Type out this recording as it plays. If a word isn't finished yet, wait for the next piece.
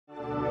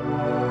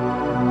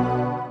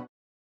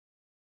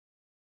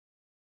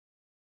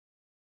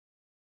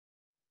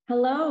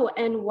Hello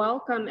and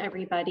welcome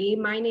everybody.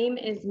 My name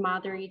is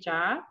Madhuri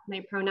Jha.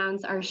 My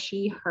pronouns are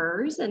she,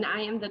 hers, and I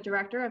am the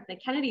director of the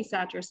Kennedy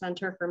Satcher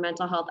Center for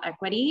Mental Health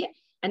Equity,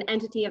 an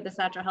entity of the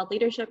Satcher Health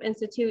Leadership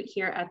Institute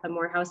here at the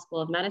Morehouse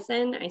School of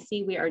Medicine. I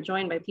see we are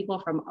joined by people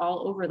from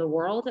all over the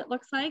world, it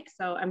looks like,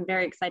 so I'm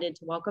very excited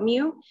to welcome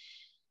you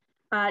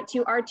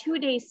to our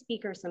two-day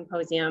speaker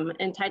symposium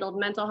entitled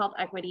Mental Health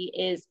Equity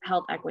is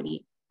Health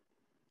Equity.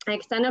 I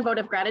extend a vote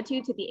of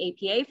gratitude to the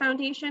APA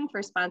Foundation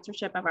for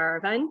sponsorship of our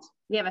event.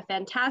 We have a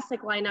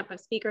fantastic lineup of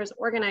speakers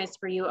organized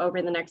for you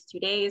over the next 2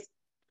 days,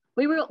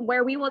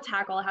 where we will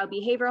tackle how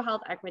behavioral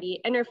health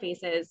equity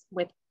interfaces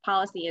with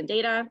policy and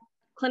data,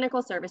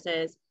 clinical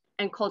services,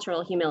 and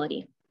cultural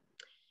humility.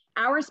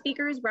 Our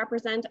speakers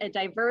represent a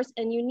diverse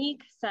and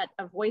unique set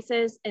of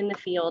voices in the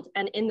field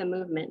and in the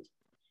movement.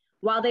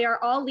 While they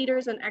are all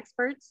leaders and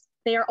experts,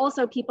 they are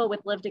also people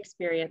with lived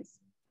experience.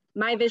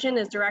 My vision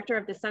as director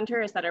of the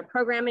center is that our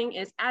programming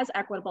is as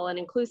equitable and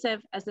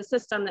inclusive as the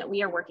system that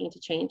we are working to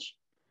change.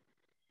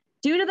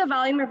 Due to the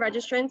volume of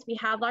registrants we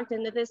have logged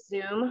into this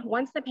Zoom,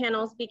 once the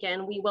panels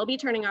begin, we will be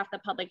turning off the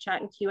public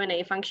chat and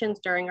Q&A functions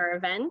during our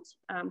event.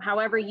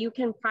 However, you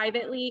can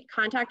privately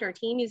contact our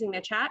team using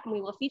the chat and we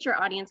will feature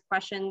audience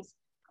questions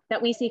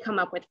that we see come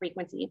up with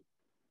frequency.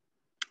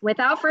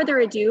 Without further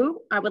ado,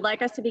 I would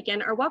like us to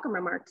begin our welcome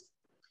remarks.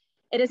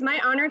 It is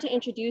my honor to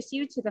introduce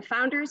you to the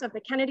founders of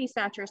the Kennedy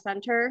Satcher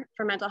Center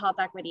for Mental Health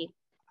Equity,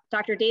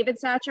 Dr. David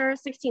Satcher,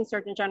 16th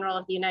Surgeon General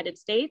of the United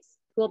States,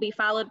 who will be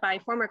followed by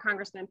former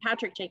Congressman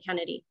Patrick J.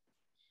 Kennedy.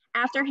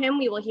 After him,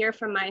 we will hear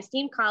from my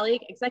esteemed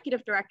colleague,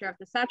 Executive Director of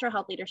the Satcher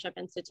Health Leadership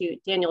Institute,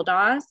 Daniel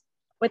Dawes,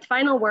 with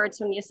final words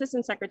from the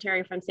Assistant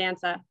Secretary from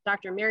SANSA,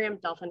 Dr. Miriam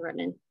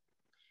Delphin-Rittman.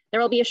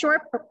 There will be a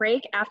short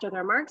break after the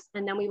remarks,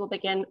 and then we will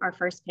begin our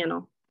first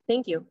panel.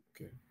 Thank you.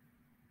 Okay.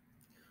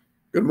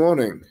 Good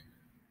morning.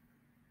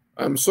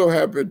 I'm so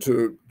happy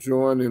to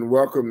join in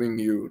welcoming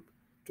you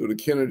to the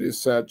Kennedy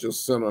Satcher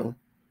Center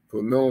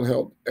for Mental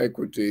Health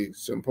Equity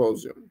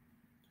Symposium.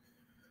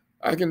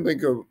 I can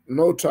think of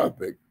no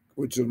topic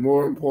which is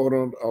more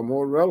important or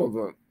more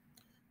relevant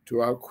to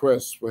our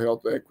quest for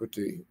health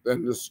equity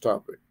than this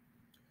topic.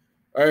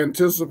 I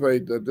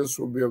anticipate that this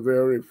will be a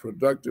very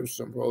productive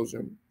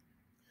symposium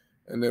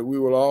and that we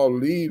will all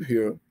leave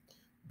here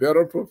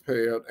better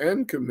prepared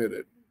and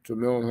committed to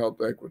mental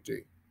health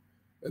equity,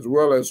 as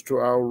well as to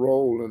our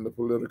role in the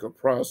political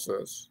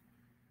process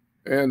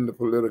and the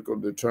political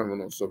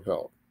determinants of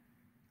health.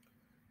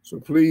 So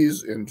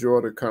please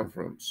enjoy the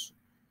conference.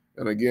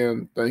 And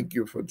again, thank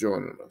you for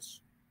joining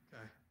us.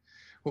 Okay.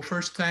 Well,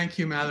 first, thank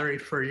you, Mallory,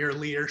 for your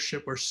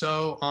leadership. We're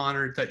so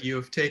honored that you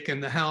have taken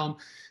the helm,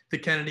 the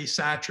Kennedy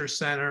Satcher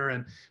Center,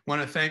 and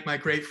want to thank my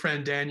great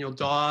friend Daniel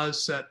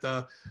Dawes at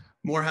the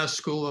Morehouse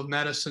School of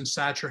Medicine,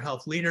 Satcher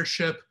Health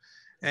Leadership,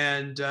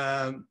 and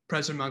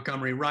President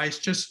Montgomery Rice,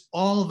 just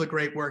all of the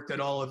great work that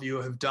all of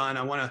you have done.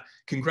 I want to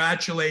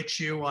congratulate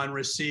you on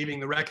receiving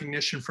the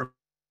recognition from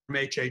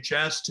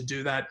HHS to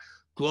do that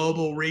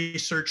global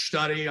research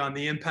study on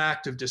the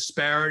impact of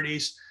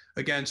disparities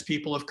against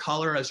people of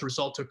color as a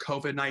result of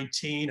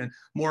COVID-19. And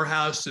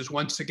Morehouse is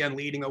once again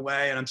leading the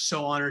way. And I'm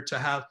so honored to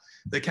have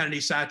the Kennedy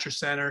Satcher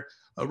Center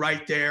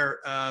right there,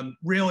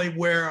 really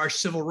where our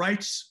civil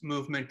rights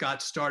movement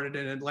got started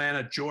in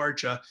Atlanta,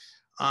 Georgia.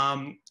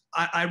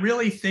 I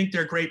really think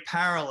there are great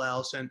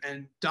parallels,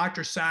 and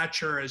Dr.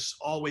 Satcher has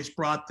always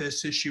brought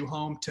this issue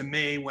home to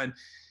me when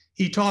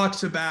he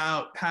talks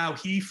about how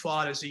he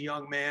fought as a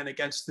young man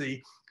against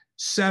the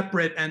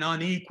separate and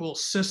unequal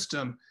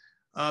system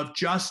of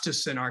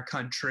justice in our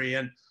country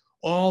and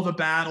all the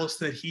battles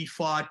that he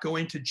fought,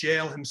 going to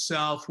jail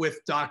himself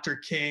with Dr.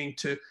 King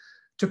to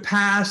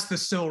pass the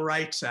Civil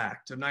Rights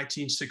Act of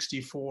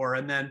 1964,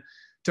 and then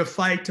to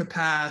fight to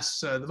pass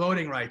the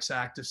Voting Rights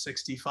Act of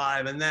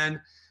 65, and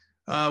then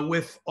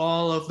with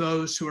all of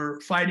those who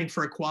are fighting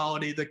for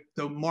equality,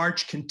 the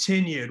march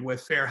continued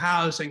with fair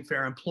housing,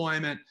 fair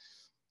employment.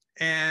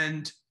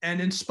 And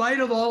in spite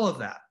of all of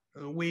that,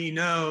 we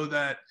know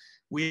that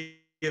we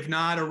have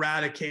not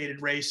eradicated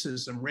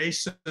racism.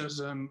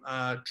 Racism,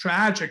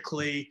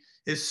 tragically,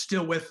 is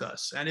still with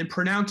us, and in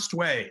pronounced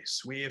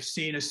ways. We have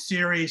seen a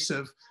series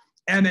of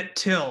Emmett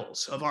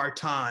Tills of our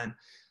time,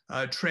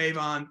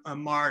 Trayvon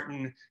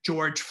Martin,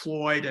 George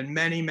Floyd, and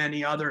many,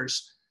 many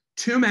others.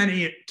 Too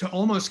many to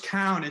almost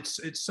count.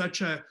 It's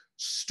such a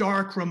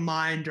stark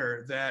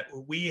reminder that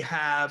we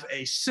have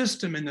a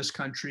system in this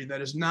country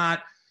that is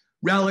not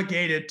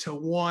relegated to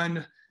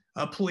one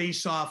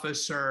police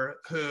officer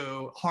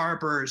who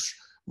harbors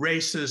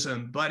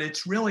racism, but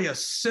it's really a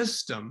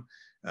system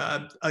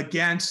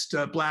against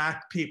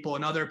Black people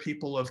and other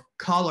people of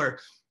color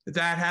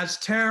that has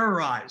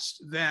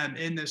terrorized them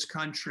in this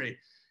country.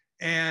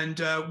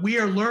 And we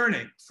are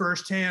learning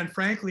firsthand,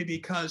 frankly,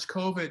 because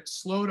COVID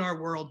slowed our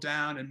world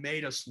down and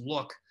made us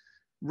look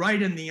right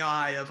in the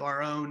eye of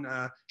our own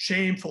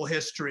shameful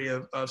history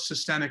of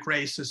systemic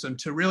racism,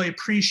 to really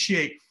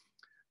appreciate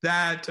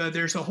that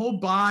there's a whole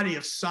body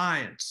of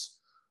science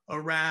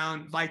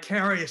around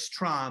vicarious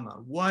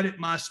trauma, what it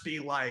must be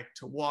like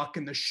to walk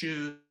in the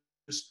shoes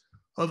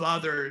of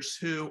others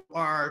who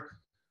are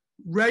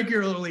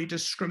regularly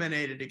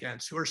discriminated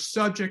against, who are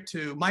subject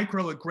to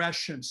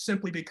microaggressions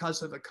simply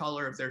because of the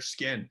color of their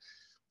skin.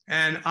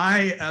 And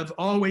I have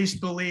always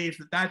believed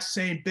that that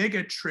same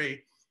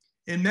bigotry,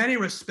 in many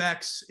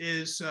respects,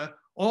 is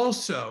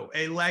also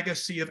a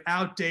legacy of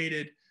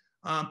outdated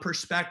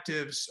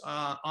perspectives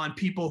on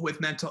people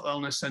with mental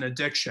illness and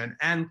addiction.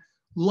 And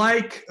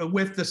like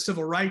with the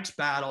civil rights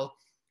battle,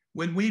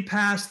 when we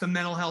passed the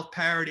Mental Health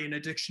Parity and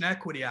Addiction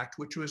Equity Act,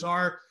 which was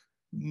our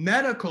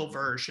medical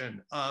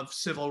version of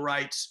civil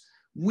rights,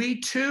 we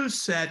too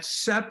said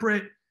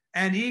separate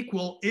and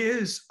equal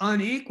is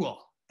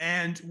unequal.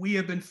 And we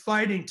have been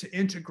fighting to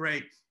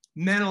integrate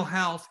mental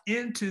health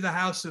into the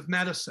House of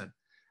Medicine.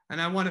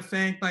 And I want to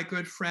thank my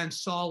good friend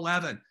Saul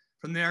Levin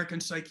from the American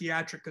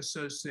Psychiatric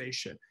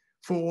Association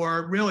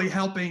for really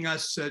helping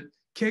us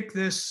kick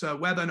this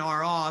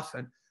webinar off,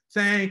 and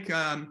thank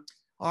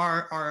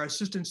our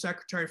Assistant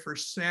Secretary for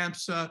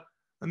SAMHSA,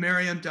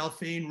 Miriam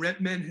Delphine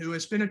Rittman, who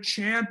has been a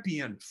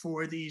champion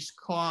for these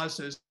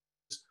causes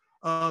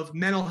of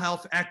mental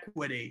health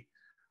equity.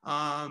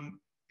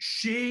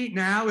 She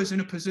now is in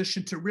a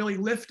position to really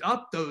lift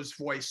up those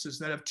voices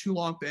that have too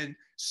long been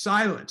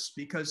silenced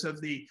because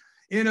of the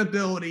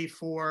inability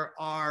for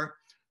our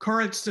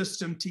current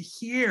system to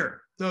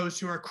hear those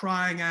who are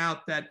crying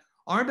out that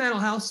our mental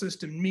health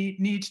system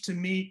needs to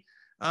meet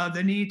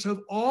the needs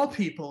of all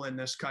people in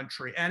this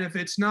country. And if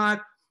it's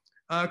not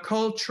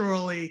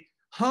culturally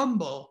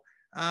humble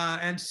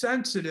and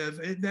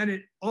sensitive, then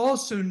it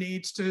also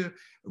needs to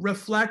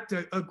reflect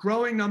a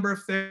growing number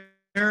of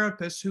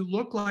therapists who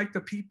look like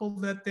the people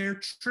that they're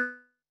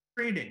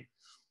treating.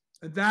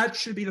 That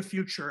should be the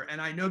future. And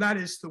I know that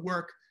is the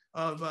work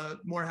of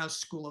Morehouse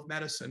School of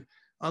Medicine.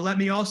 Let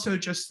me also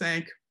just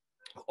thank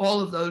all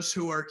of those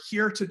who are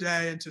here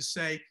today and to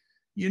say,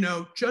 you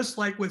know, just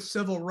like with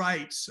civil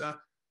rights,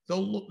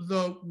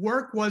 the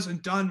work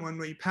wasn't done when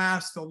we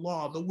passed the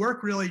law. The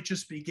work really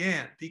just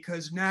began,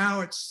 because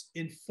now it's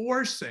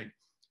enforcing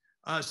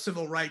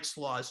civil rights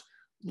laws.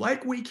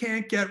 Like we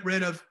can't get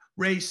rid of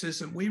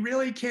racism, we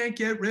really can't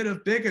get rid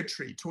of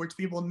bigotry towards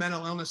people with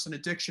mental illness and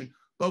addiction.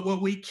 But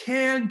what we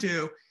can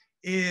do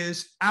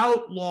is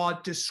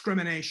outlaw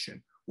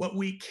discrimination. What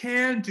we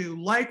can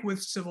do, like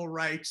with civil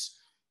rights,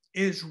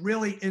 is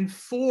really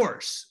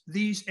enforce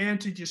these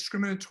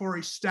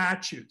anti-discriminatory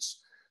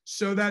statutes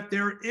so that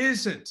there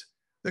isn't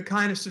the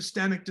kind of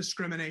systemic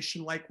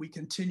discrimination like we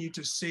continue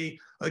to see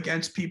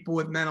against people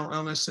with mental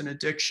illness and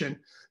addiction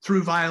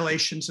through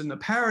violations in the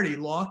parity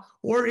law,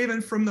 or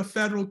even from the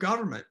federal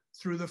government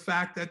through the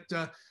fact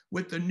that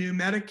with the new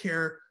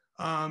Medicare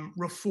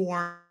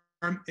reform,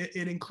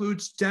 it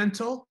includes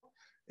dental,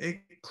 it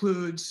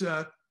includes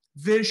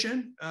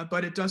vision,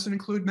 but it doesn't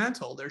include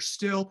mental. There's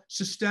still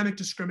systemic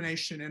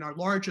discrimination in our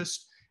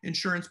largest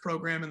insurance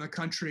program in the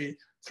country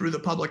through the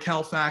Public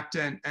Health Act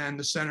and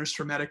the Centers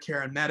for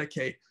Medicare and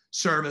Medicaid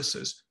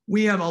Services.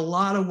 We have a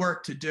lot of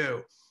work to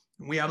do.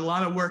 We have a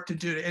lot of work to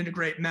do to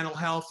integrate mental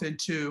health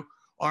into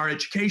our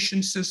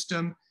education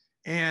system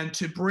and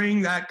to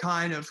bring that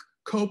kind of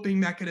coping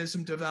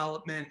mechanism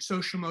development,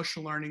 social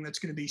emotional learning that's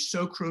going to be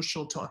so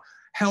crucial to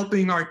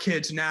helping our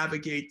kids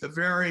navigate the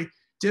very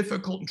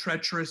difficult and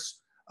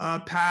treacherous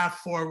path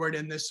forward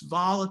in this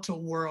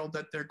volatile world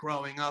that they're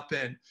growing up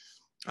in,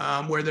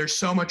 where there's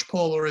so much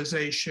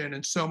polarization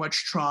and so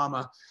much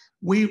trauma.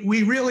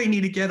 We really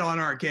need to get on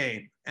our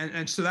game.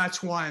 And so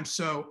that's why I'm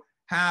so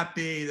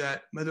happy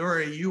that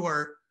Madhuri, you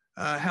are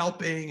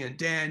helping, and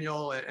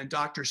Daniel and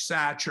Dr.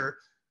 Satcher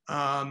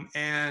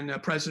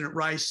and President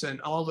Rice and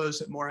all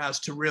those at Morehouse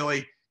to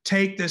really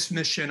take this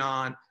mission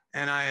on.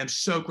 And I am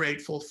so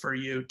grateful for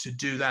you to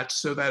do that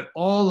so that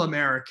all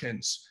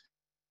Americans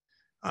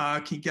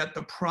can get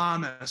the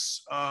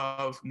promise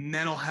of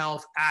mental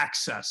health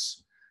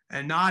access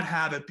and not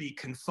have it be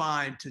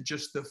confined to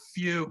just the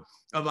few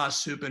of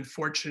us who've been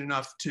fortunate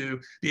enough to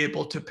be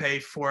able to pay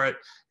for it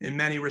in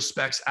many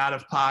respects out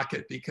of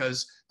pocket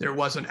because there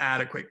wasn't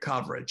adequate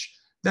coverage.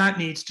 That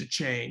needs to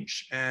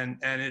change, and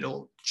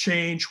it'll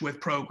change with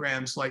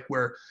programs like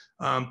we're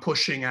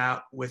pushing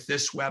out with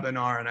this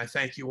webinar, and I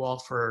thank you all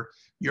for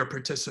your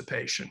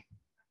participation.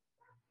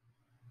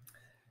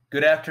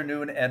 Good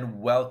afternoon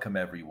and welcome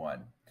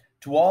everyone.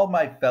 To all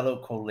my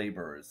fellow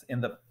co-laborers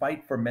in the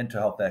fight for mental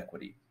health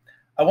equity,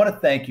 I want to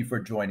thank you for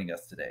joining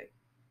us today.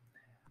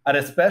 I'd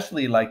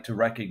especially like to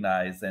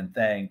recognize and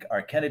thank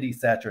our Kennedy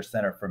Satcher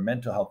Center for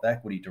Mental Health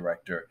Equity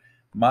Director,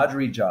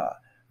 Madhuri Jha,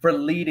 for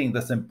leading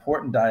this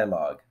important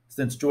dialogue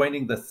since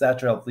joining the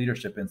Satcher Health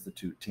Leadership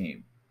Institute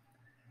team.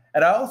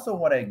 And I also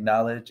want to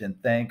acknowledge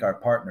and thank our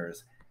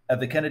partners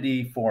at the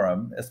Kennedy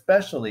Forum,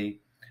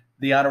 especially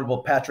the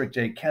Honorable Patrick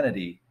J.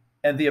 Kennedy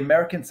and the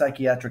American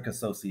Psychiatric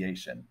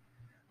Association,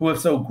 who have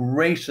so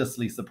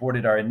graciously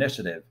supported our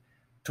initiative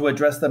to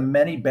address the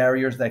many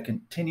barriers that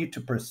continue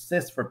to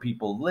persist for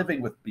people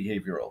living with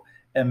behavioral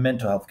and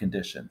mental health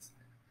conditions.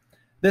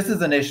 This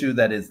is an issue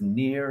that is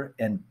near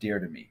and dear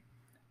to me.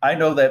 I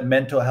know that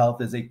mental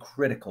health is a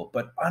critical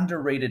but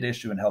underrated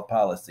issue in health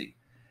policy.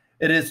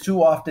 It is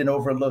too often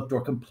overlooked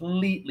or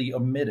completely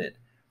omitted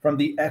from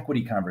the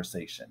equity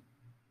conversation.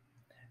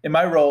 In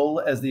my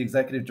role as the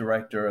executive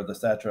director of the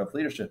Satcher Health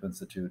Leadership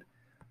Institute,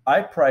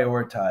 I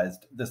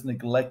prioritized this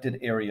neglected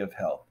area of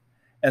health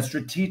and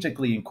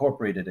strategically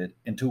incorporated it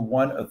into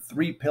one of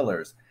 3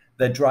 pillars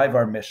that drive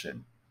our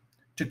mission: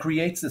 to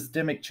create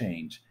systemic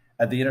change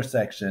at the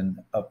intersection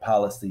of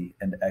policy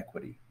and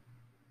equity.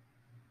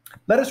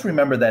 Let us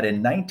remember that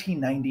in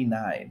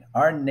 1999,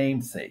 our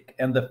namesake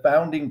and the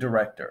founding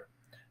director,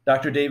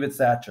 Dr. David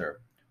Satcher,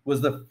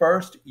 was the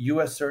first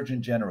U.S.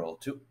 Surgeon General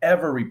to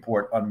ever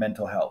report on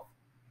mental health.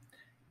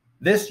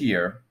 This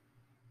year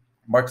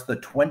marks the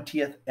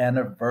 20th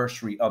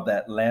anniversary of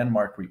that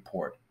landmark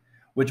report,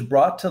 which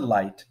brought to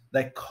light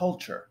that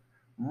culture,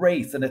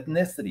 race, and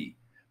ethnicity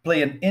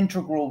play an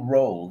integral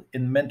role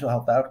in mental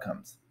health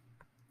outcomes.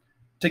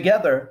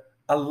 Together,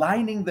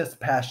 aligning this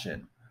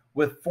passion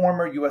with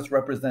former U.S.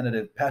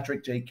 Representative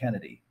Patrick J.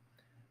 Kennedy,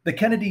 the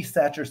Kennedy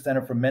Satcher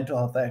Center for Mental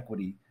Health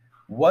Equity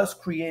was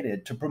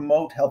created to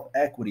promote health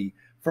equity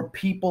for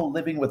people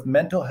living with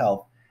mental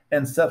health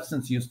and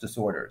substance use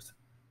disorders.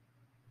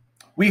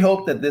 We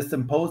hope that this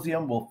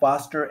symposium will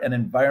foster an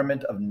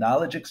environment of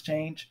knowledge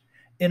exchange,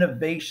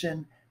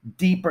 innovation,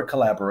 deeper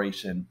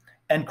collaboration,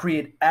 and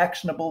create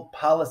actionable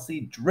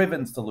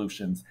policy-driven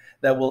solutions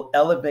that will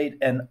elevate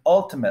and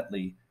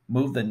ultimately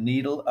move the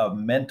needle of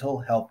mental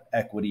health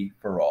equity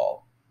for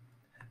all.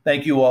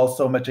 Thank you all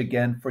so much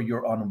again for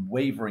your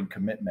unwavering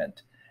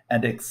commitment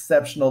and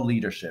exceptional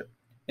leadership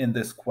in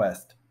this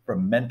quest for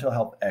mental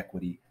health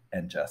equity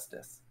and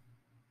justice.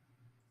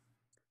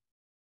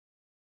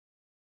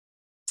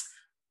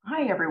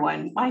 Hi,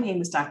 everyone. My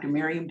name is Dr.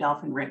 Miriam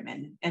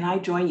Delphin-Rittman, and I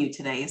join you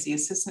today as the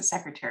Assistant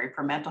Secretary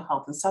for Mental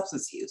Health and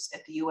Substance Use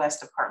at the U.S.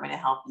 Department of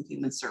Health and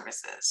Human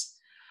Services.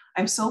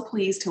 I'm so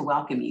pleased to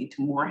welcome you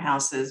to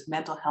Morehouse's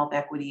Mental Health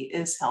Equity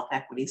is Health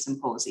Equity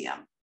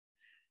Symposium.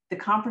 The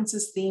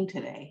conference's theme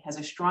today has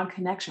a strong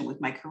connection with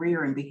my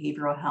career in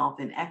behavioral health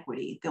and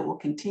equity that will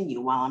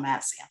continue while I'm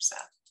at SAMHSA.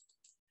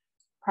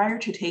 Prior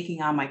to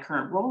taking on my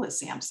current role at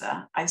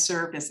SAMHSA, I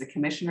served as the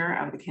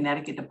Commissioner of the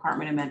Connecticut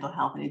Department of Mental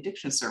Health and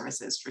Addiction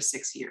Services for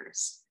 6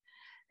 years.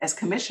 As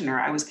Commissioner,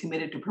 I was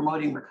committed to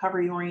promoting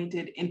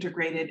recovery-oriented,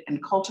 integrated,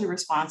 and culturally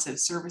responsive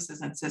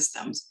services and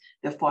systems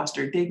that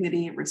foster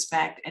dignity,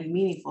 respect, and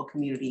meaningful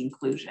community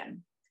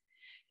inclusion.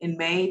 In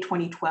May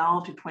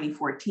 2012 to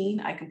 2014,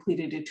 I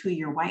completed a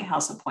 2-year White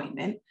House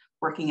appointment,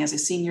 working as a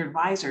senior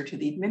advisor to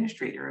the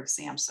administrator of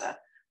SAMHSA.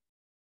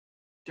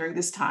 During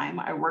this time,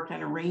 I worked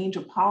on a range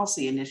of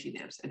policy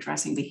initiatives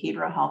addressing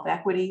behavioral health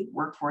equity,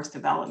 workforce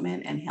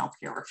development, and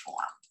healthcare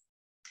reform.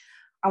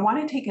 I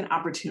want to take an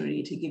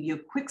opportunity to give you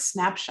a quick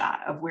snapshot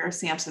of where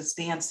SAMHSA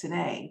stands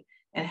today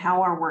and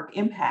how our work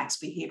impacts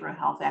behavioral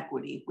health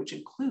equity, which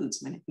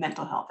includes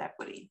mental health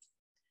equity.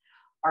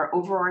 Our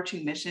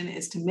overarching mission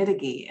is to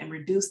mitigate and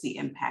reduce the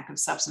impact of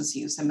substance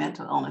use and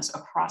mental illness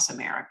across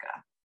America.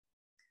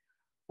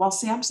 While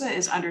SAMHSA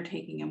is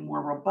undertaking a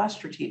more robust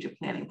strategic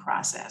planning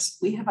process,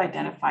 we have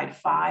identified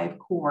 5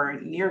 core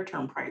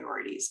near-term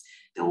priorities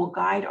that will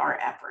guide our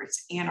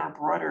efforts and our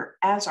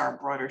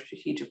broader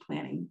strategic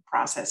planning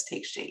process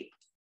takes shape.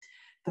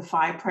 The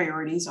 5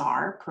 priorities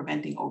are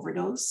preventing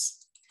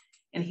overdose,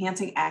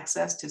 enhancing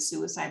access to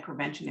suicide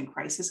prevention and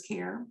crisis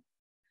care,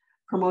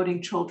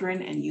 promoting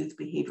children and youth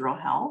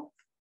behavioral health,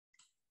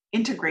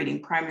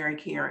 integrating primary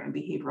care and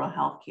behavioral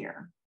health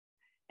care,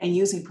 and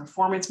using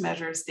performance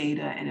measures,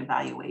 data, and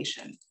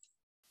evaluation.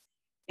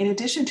 In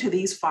addition to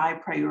these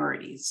 5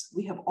 priorities,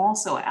 we have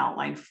also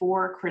outlined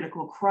 4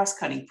 critical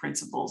cross-cutting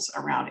principles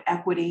around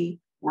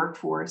equity,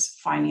 workforce,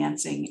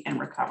 financing, and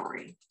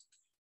recovery.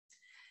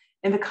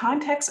 In the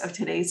context of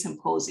today's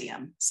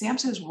symposium,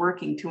 SAMHSA is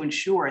working to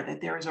ensure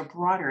that there is a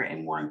broader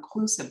and more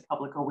inclusive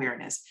public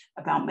awareness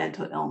about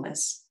mental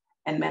illness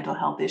and mental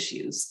health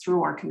issues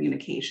through our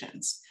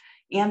communications,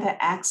 and that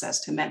access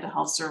to mental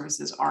health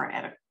services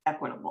are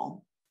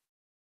equitable.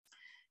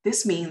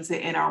 This means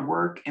that in our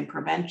work in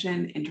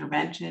prevention,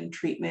 intervention,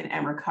 treatment,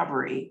 and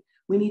recovery,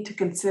 we need to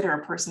consider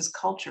a person's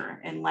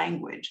culture and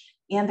language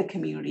and the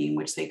community in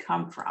which they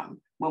come from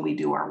when we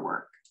do our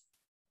work.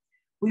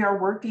 We are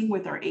working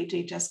with our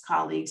HHS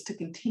colleagues to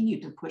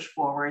continue to push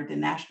forward the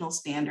national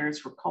standards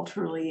for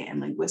culturally and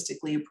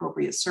linguistically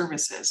appropriate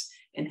services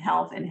in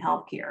health and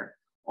healthcare,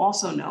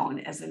 also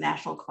known as the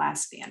National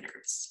Class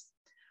Standards.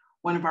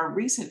 One of our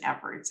recent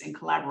efforts in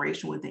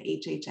collaboration with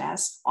the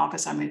HHS,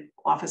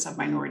 Office of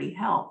Minority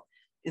Health,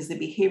 is the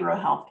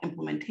Behavioral Health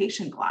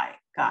Implementation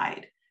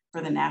Guide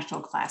for the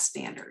National Class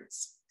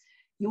Standards.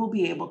 You will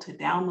be able to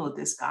download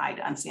this guide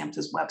on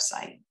SAMHSA's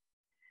website.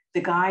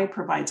 The guide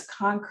provides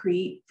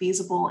concrete,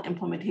 feasible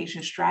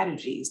implementation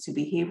strategies to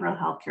behavioral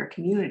healthcare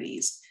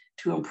communities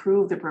to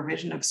improve the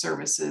provision of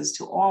services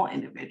to all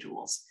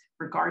individuals,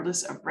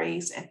 regardless of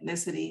race,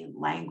 ethnicity,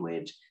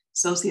 language,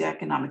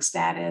 socioeconomic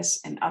status,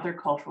 and other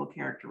cultural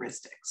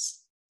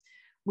characteristics.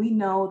 We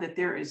know that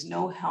there is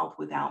no health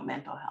without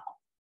mental health.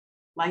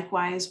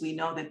 Likewise, we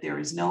know that there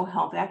is no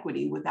health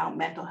equity without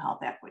mental health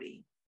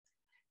equity.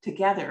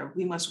 Together,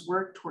 we must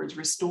work towards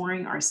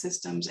restoring our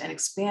systems and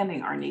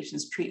expanding our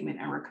nation's treatment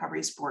and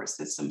recovery support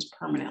systems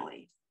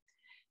permanently.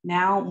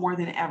 Now more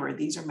than ever,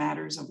 these are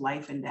matters of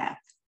life and death.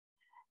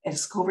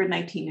 As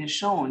COVID-19 has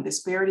shown,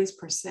 disparities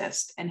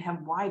persist and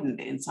have widened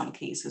in some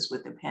cases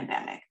with the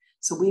pandemic.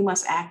 So we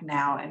must act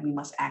now and we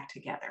must act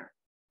together.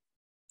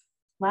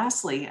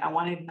 Lastly, I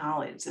want to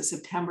acknowledge that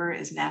September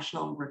is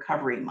National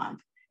Recovery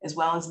Month, as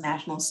well as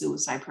National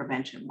Suicide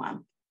Prevention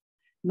Month.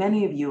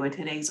 Many of you in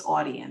today's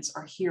audience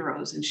are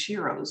heroes and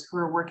sheroes who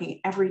are working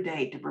every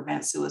day to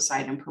prevent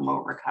suicide and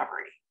promote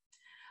recovery.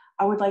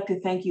 I would like to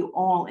thank you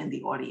all in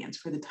the audience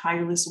for the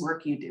tireless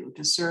work you do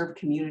to serve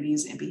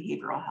communities in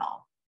behavioral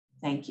health.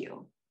 Thank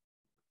you.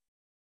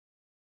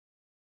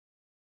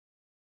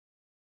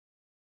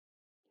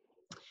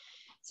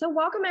 So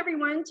welcome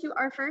everyone to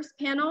our first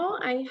panel.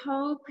 I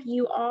hope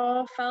you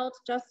all felt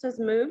just as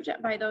moved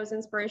by those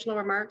inspirational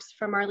remarks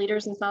from our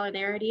leaders in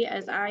solidarity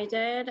as I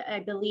did. I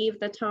believe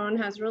the tone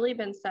has really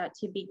been set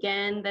to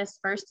begin this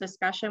first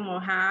discussion we'll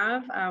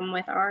have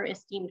with our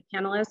esteemed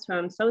panelists, who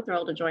I'm so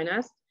thrilled to join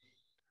us,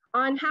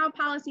 on how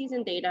policies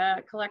and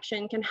data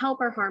collection can help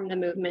or harm the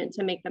movement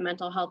to make the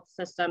mental health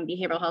system,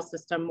 behavioral health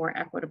system more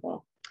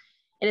equitable.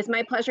 It is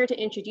my pleasure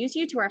to introduce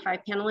you to our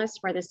 5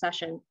 panelists for this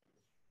session.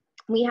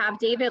 We have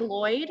David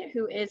Lloyd,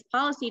 who is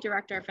Policy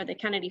Director for the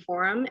Kennedy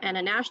Forum and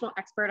a national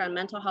expert on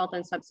mental health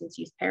and substance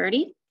use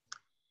parity.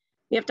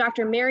 We have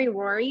Dr. Mary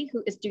Rory,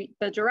 who is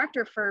the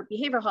Director for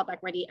Behavioral Health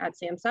Equity at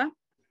SAMHSA.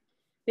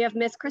 We have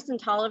Ms. Kristen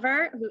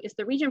Tolliver, who is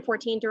the Region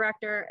 14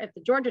 Director at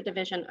the Georgia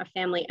Division of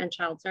Family and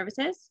Child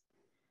Services.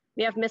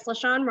 We have Ms.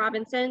 LaShawn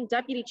Robinson,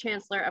 Deputy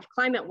Chancellor of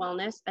Climate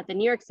Wellness at the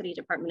New York City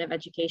Department of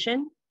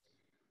Education.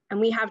 And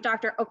we have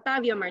Dr.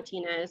 Octavio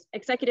Martinez,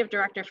 Executive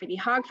Director for the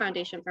Haag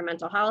Foundation for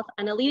Mental Health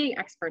and a leading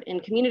expert in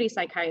community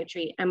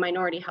psychiatry and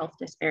minority health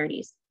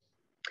disparities.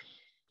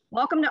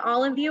 Welcome to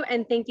all of you,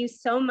 and thank you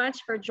so much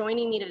for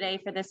joining me today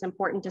for this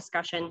important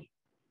discussion.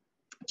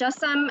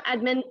 Just some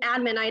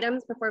admin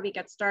items before we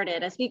get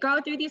started. As we go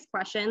through these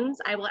questions,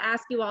 I will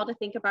ask you all to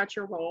think about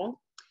your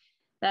role,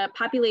 the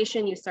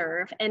population you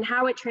serve, and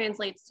how it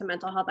translates to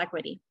mental health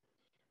equity.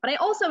 But I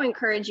also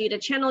encourage you to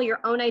channel your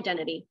own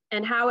identity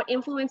and how it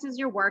influences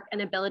your work and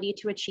ability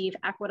to achieve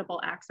equitable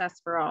access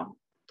for all.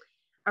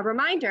 A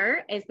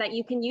reminder is that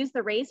you can use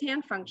the raise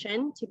hand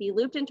function to be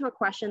looped into a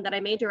question that I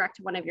may direct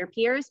to one of your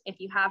peers if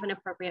you have an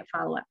appropriate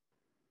follow-up.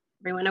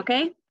 Everyone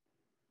okay?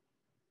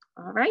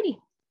 All righty.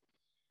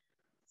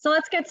 So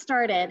let's get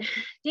started.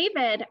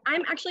 David,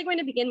 I'm actually going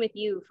to begin with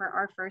you for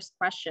our first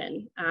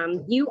question.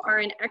 You are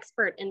an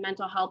expert in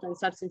mental health and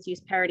substance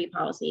use parity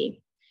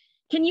policy.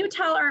 Can you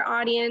tell our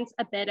audience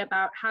a bit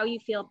about how you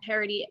feel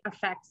parity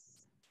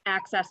affects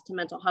access to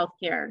mental health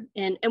care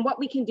and what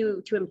we can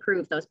do to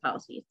improve those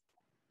policies?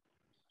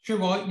 Sure.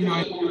 Well,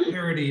 I think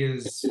parity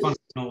is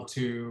fundamental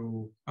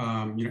to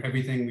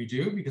everything we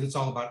do, because it's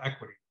all about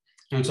equity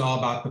and it's all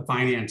about the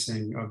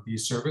financing of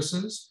these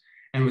services.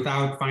 And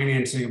without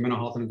financing of mental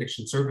health and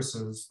addiction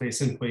services, they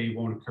simply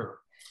won't occur.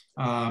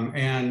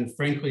 And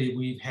frankly,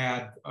 we've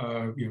had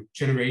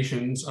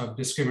generations of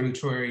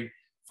discriminatory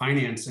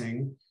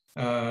financing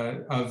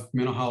of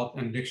mental health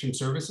and addiction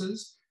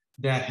services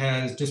that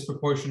has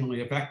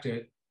disproportionately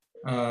affected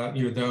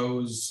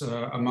those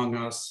among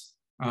us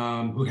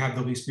who have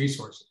the least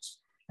resources.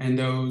 And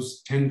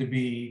those tend to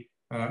be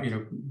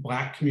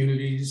Black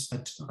communities,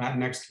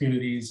 Latinx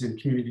communities,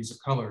 and communities of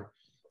color.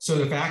 So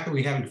the fact that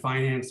we haven't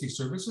financed these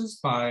services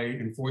by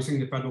enforcing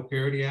the Federal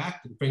Parity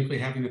Act, and frankly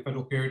having the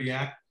Federal Parity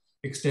Act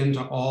extend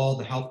to all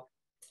the health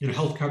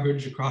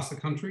coverage across the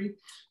country,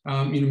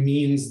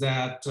 means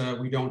that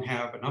we don't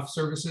have enough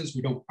services,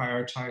 we don't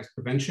prioritize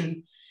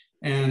prevention,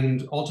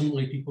 and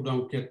ultimately people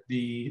don't get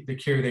the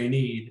care they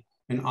need.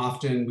 And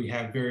often we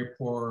have very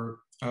poor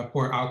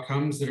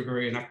outcomes that are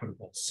very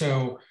inequitable.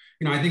 So,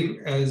 I think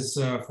as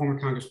former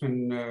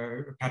Congressman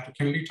Patrick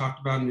Kennedy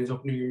talked about in his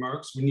opening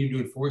remarks, we need to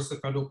enforce the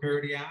Federal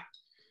Parity Act,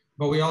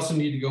 but we also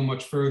need to go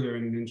much further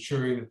in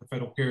ensuring that the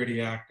Federal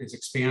Parity Act is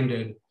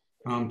expanded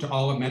to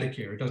all of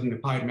Medicare. It doesn't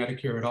apply to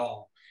Medicare at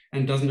all,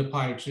 and doesn't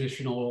apply to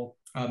traditional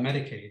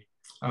Medicaid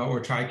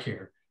or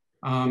TRICARE.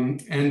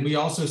 And we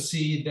also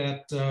see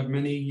that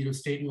many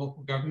state and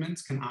local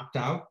governments can opt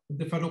out of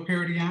the Federal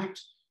Parity Act,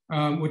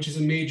 which is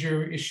a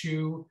major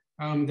issue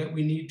that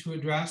we need to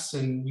address.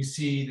 And we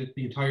see that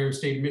the entire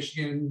state of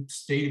Michigan,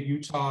 state of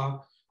Utah,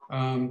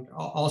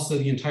 also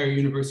the entire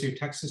University of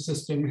Texas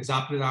system has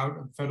opted out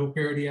of the Federal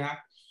Parity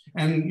Act.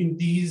 And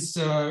these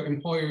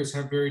employers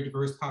have very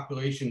diverse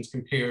populations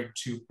compared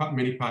to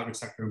many private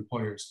sector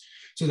employers.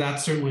 So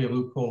that's certainly a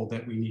loophole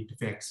that we need to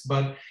fix.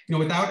 But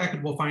without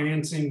equitable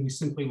financing, we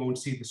simply won't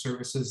see the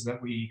services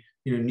that we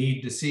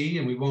need to see,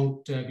 and we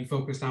won't be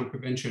focused on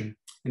prevention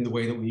in the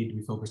way that we need to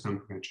be focused on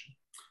prevention.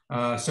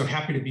 So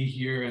happy to be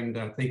here, and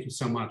thank you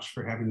so much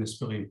for having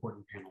this really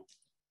important panel.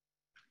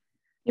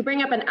 You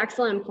bring up an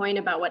excellent point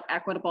about what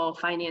equitable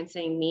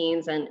financing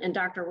means. And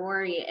Dr.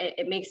 Rory,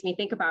 it makes me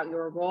think about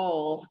your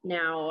role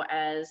now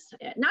as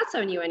not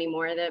so new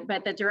anymore,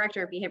 but the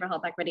Director of Behavioral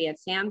Health Equity at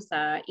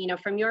SAMHSA.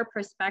 From your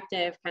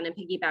perspective, kind of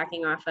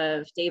piggybacking off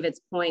of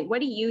David's point, what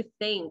do you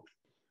think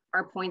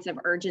are points of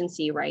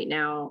urgency right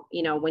now,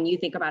 when you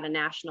think about a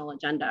national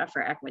agenda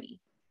for equity?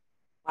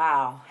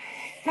 Wow,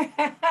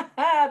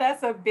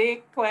 that's a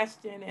big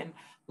question and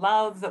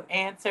loads of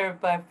answer.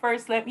 But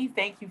first, let me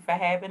thank you for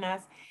having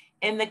us.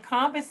 And the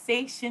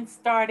conversation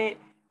started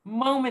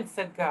moments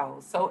ago.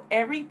 So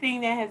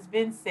everything that has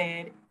been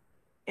said,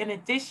 in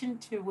addition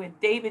to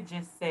what David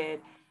just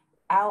said,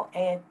 I'll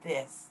add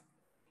this.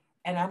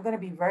 And I'm going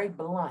to be very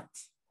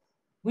blunt.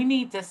 We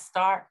need to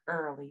start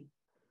early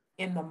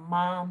in the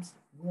mom's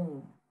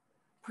womb.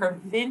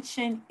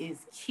 Prevention is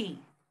key.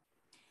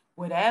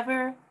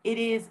 Whatever it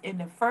is in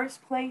the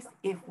first place,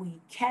 if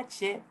we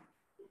catch it,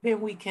 then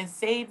we can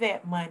save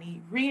that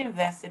money,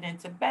 reinvest it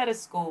into better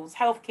schools,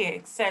 healthcare,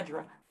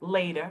 etc.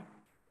 later.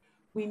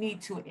 We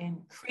need to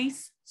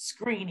increase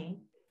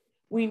screening.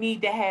 We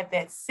need to have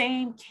that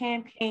same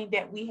campaign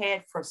that we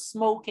had for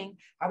smoking.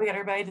 How we got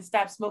everybody to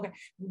stop smoking.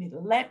 We need to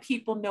let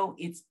people know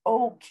it's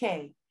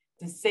okay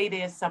to say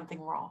there's something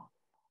wrong.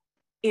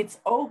 It's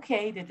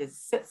okay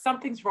that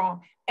something's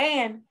wrong,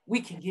 and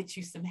we can get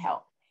you some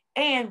help.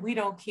 And we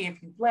don't care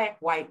if you're Black,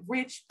 white,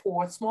 rich,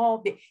 poor, small,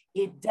 big.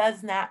 It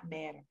does not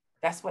matter.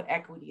 That's what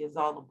equity is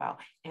all about.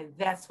 And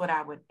that's what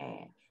I would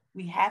add.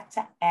 We have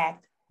to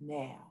act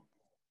now.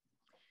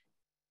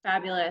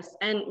 Fabulous.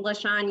 And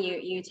LaShawn,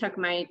 you took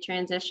my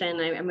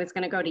transition. I was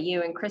going to go to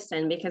you and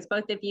Kristen, because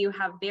both of you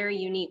have very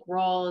unique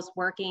roles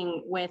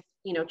working with,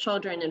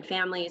 children and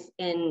families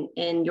in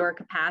your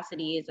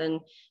capacities.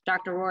 And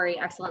Dr. Rory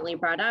excellently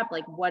brought up,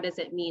 like, what does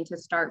it mean to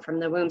start from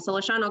the womb? So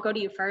LaShawn, I'll go to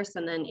you first,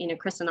 and then,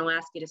 Kristen, I'll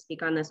ask you to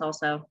speak on this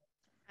also.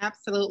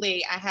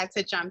 Absolutely. I had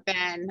to jump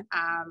in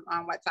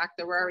on what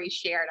Dr. Rory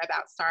shared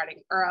about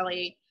starting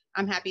early.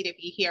 I'm happy to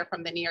be here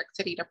from the New York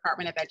City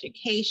Department of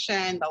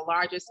Education, the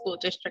largest school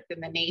district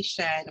in the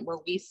nation, where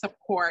we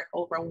support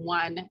over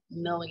 1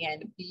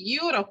 million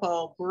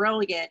beautiful,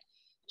 brilliant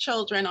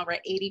children. Over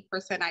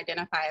 80%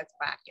 identify as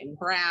Black and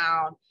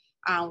Brown.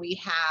 We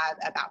have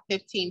about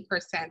 15%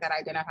 that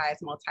identify as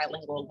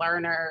multilingual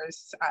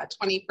learners,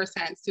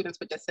 20% students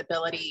with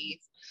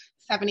disabilities,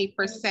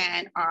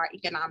 70% are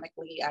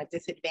economically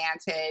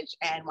disadvantaged,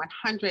 and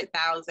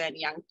 100,000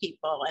 young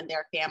people and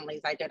their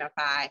families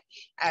identify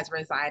as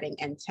residing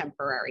in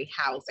temporary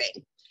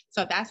housing.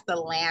 So that's the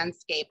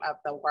landscape of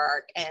the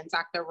work. And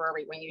Dr.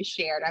 Rory, when you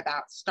shared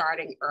about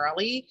starting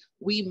early,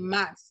 we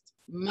must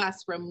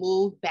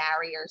remove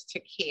barriers to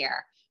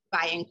care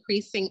by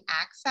increasing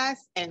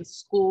access in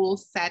school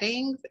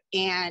settings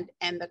and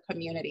in the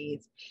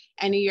communities.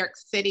 And New York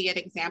City, an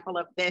example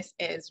of this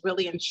is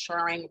really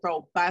ensuring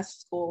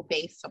robust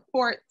school-based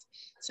supports,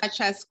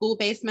 such as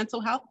school-based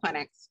mental health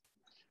clinics.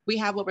 We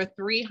have over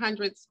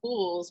 300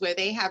 schools where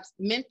they have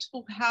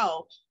mental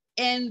health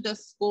in the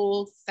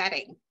school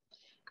setting.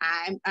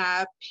 I'm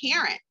a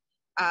parent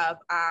of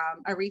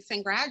a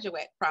recent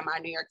graduate from our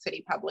New York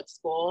City public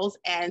schools,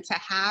 and to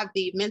have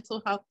the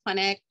mental health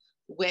clinic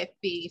with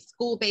the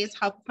school-based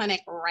health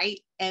clinic right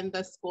in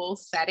the school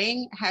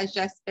setting has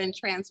just been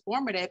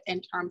transformative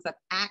in terms of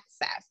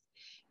access.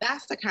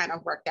 That's the kind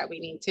of work that we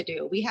need to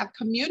do. We have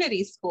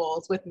community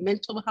schools with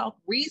mental health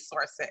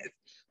resources,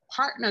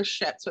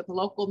 partnerships with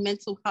local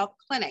mental health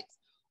clinics,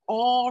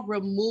 all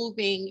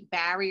removing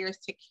barriers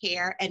to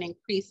care and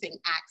increasing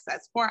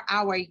access for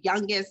our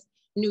youngest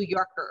New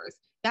Yorkers.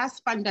 That's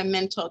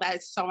fundamental. That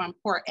is so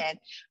important.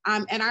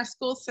 In our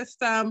school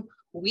system,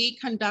 we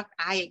conduct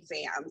eye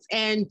exams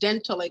and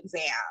dental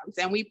exams,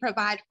 and we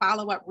provide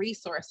follow-up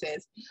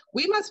resources.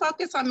 We must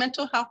focus on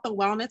mental health and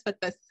wellness with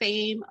the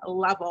same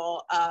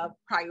level of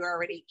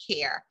priority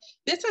care.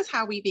 This is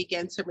how we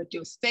begin to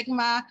reduce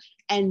stigma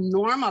and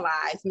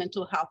normalize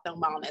mental health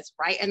and wellness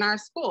right in our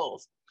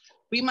schools.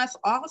 We must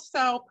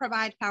also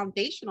provide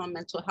foundational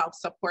mental health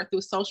support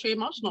through social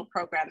emotional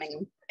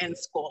programming in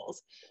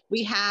schools.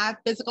 We have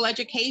physical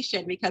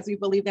education because we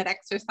believe that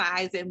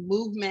exercise and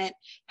movement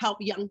help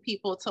young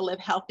people to live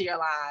healthier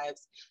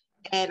lives.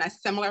 In a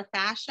similar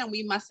fashion,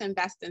 we must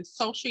invest in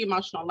social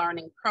emotional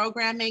learning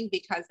programming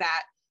because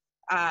that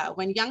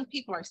when young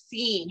people are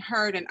seen,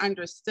 heard, and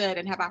understood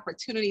and have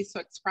opportunities to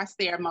express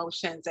their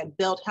emotions and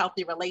build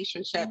healthy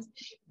relationships,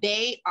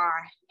 they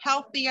are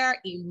healthier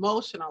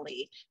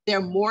emotionally.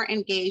 They're more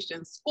engaged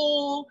in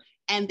school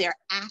and they're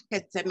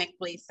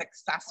academically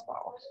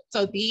successful.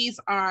 So these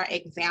are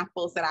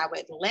examples that I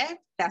would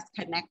lift that's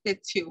connected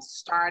to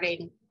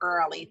starting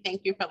early.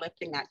 Thank you for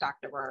lifting that,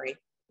 Dr. Rory.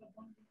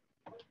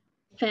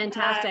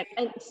 Fantastic.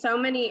 And so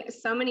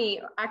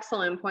many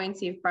excellent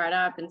points you've brought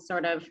up, and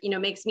sort of,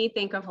 makes me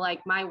think of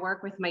like my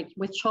work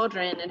with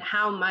children and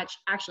how much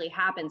actually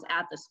happens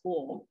at the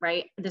school,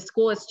 right? The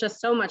school is just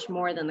so much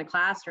more than the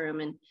classroom,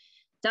 and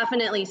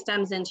definitely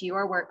stems into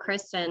your work,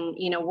 Kristen,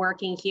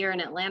 working here in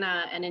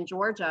Atlanta and in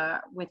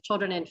Georgia with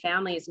children and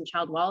families and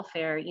child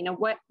welfare.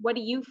 What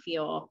do you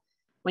feel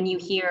when you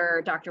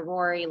hear Dr.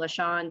 Rory,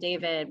 LaShawn,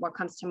 David? What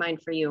comes to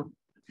mind for you?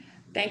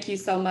 Thank you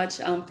so much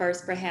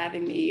first for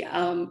having me.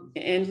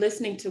 And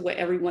listening to what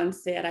everyone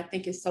said, I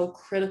think is so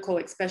critical,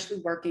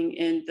 especially working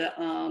in the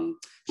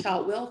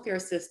child welfare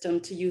system,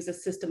 to use a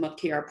system of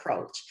care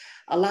approach.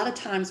 A lot of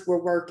times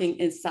we're working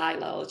in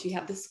silos. You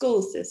have the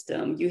school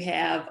system, you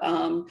have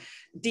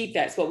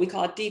defects, what we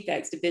call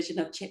defects, Division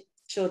of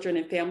Children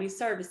and Family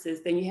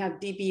Services, then you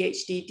have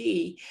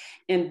DBHDD,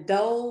 and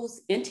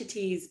those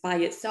entities by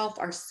itself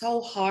are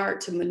so hard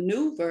to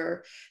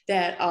maneuver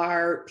that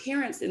our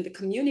parents in the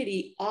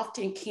community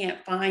often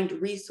can't find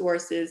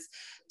resources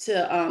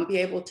to be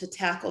able to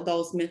tackle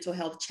those mental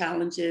health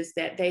challenges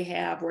that they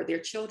have or their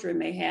children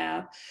may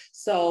have.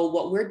 So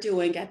what we're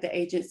doing at the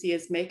agency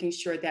is making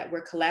sure that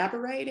we're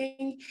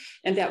collaborating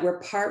and that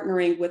we're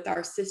partnering with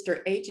our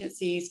sister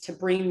agencies to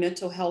bring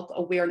mental health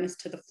awareness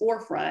to the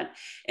forefront.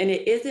 And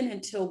it isn't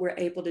until we're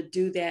able to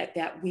do that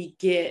that we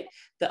get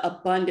the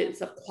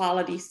abundance of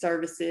quality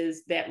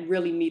services that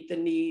really meet the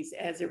needs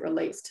as it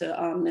relates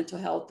to mental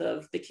health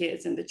of the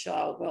kids in the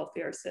child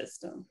welfare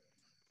system.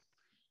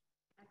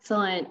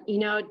 Excellent. You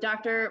know,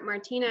 Dr.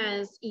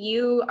 Martinez,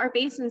 you are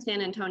based in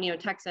San Antonio,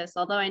 Texas,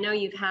 although I know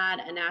you've had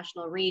a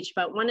national reach,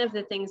 but one of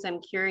the things I'm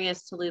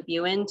curious to loop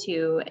you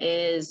into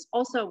is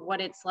also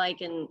what it's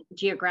like in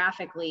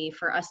geographically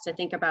for us to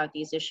think about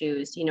these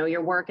issues. You know,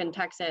 your work in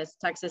Texas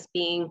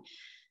being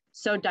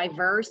so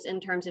diverse in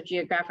terms of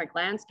geographic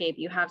landscape,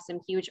 you have some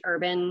huge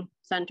urban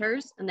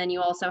centers, and then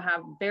you also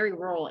have very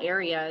rural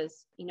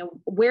areas. You know,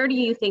 where do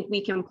you think we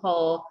can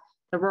pull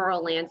the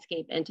rural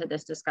landscape into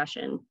this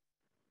discussion?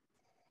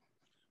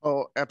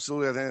 Oh,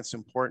 absolutely. I think it's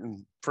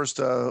important. First,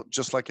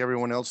 just like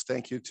everyone else,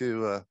 thank you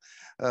to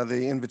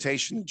the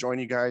invitation to join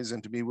you guys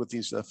and to be with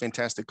these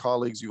fantastic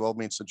colleagues. You all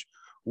made such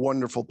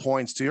wonderful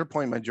points. To your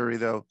point, Marjorie,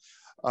 though,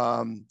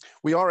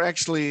 we are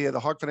actually, the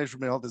Hawk Foundation for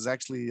Mental Health is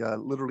actually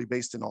literally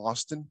based in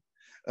Austin.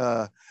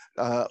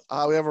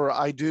 However,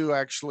 I do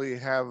actually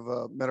have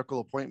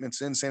medical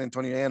appointments in San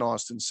Antonio and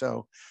Austin.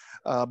 So,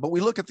 but we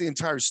look at the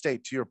entire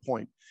state, to your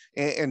point.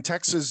 And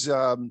Texas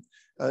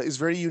is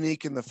very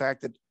unique in the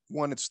fact that,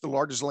 one, it's the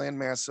largest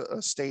landmass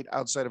state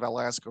outside of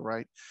Alaska,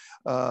 right?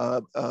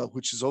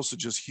 Which is also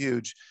just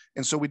huge.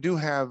 And so we do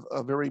have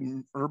very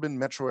urban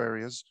metro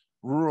areas,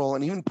 rural,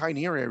 and even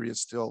pioneer areas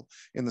still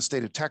in the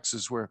state of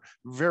Texas, where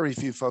very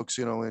few folks,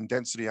 you know, in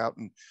density out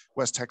in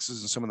West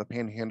Texas and some of the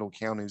panhandle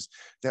counties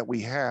that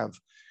we have.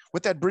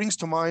 What that brings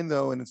to mind,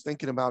 though, and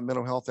thinking about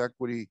mental health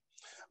equity,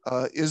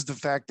 is the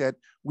fact that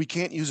we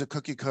can't use a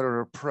cookie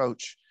cutter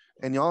approach.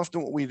 And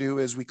often what we do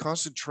is we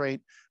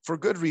concentrate, for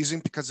good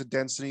reason, because of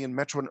density in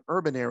metro and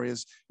urban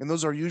areas, and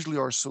those are usually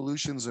our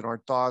solutions and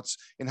our thoughts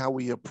and how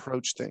we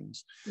approach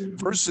things,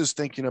 versus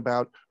thinking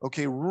about,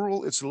 okay,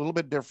 rural, it's a little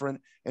bit different,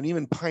 and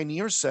even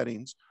pioneer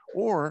settings,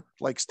 or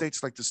like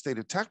states like the state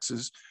of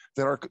Texas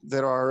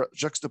that are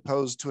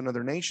juxtaposed to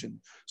another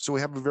nation. So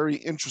we have a very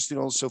interesting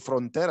also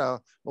frontera,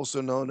 also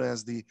known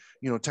as the,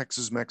 you know,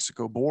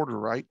 Texas-Mexico border,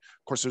 right?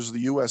 Of course, there's the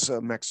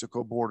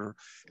U.S.-Mexico border,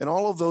 and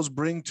all of those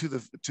bring to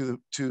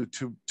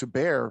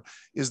bear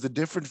is the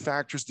different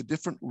factors, the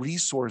different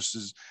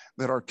resources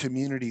that our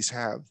communities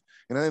have.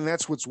 And I think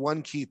that's what's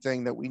one key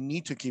thing that we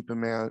need to keep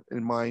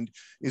in mind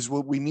is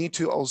what we need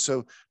to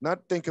also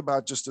not think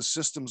about just a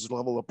systems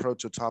level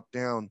approach, a top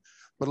down,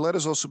 but let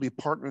us also be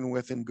partnering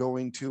with and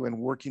going to and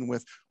working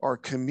with our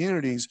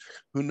communities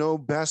who know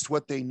best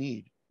what they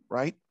need,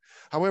 right?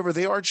 However,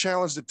 they are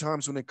challenged at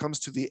times when it comes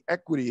to the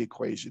equity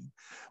equation,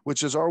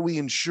 which is, are we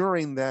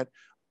ensuring that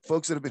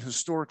folks that have been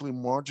historically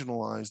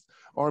marginalized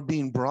are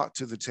being brought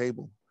to the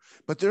table?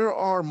 But there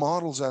are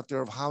models out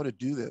there of how to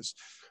do this.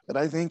 And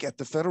I think at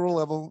the federal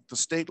level, the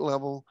state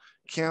level,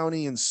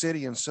 county and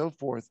city and so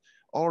forth,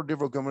 all our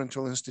different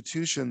governmental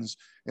institutions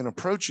and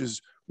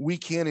approaches, we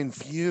can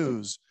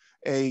infuse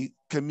a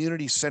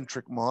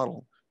community-centric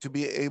model to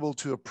be able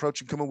to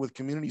approach and come up with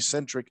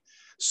community-centric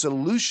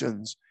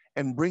solutions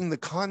and bring the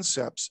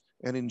concepts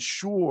and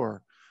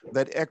ensure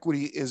that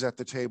equity is at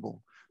the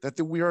table, that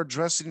we are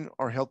addressing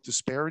our health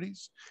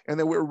disparities, and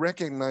that we're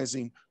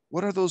recognizing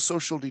what are those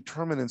social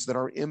determinants that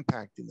are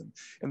impacting them,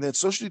 and that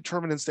social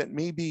determinants that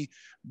may be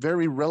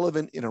very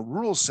relevant in a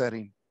rural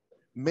setting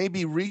may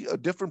be a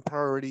different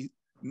priority,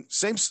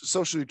 same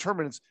social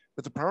determinants,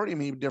 but the priority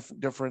may be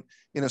different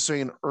in a, say,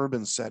 an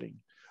urban setting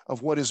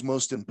of what is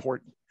most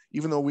important,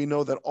 even though we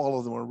know that all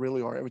of them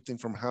are everything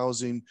from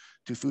housing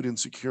to food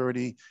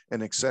insecurity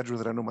and et cetera,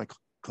 that I know my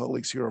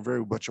colleagues here are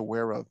very much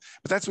aware of.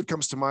 But that's what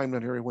comes to mind,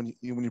 Harry, when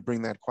you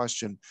bring that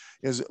question,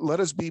 is let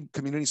us be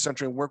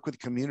community-centered and work with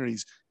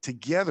communities.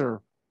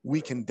 Together, we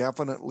can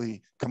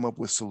definitely come up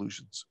with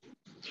solutions.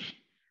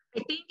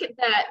 I think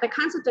that the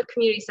concept of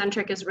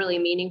community-centric is really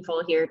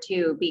meaningful here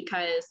too,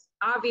 because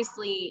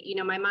obviously, you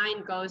know, my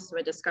mind goes to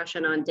a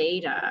discussion on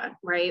data,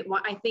 right?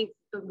 Well, I think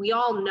we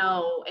all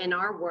know in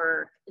our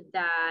work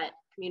that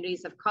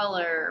communities of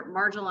color,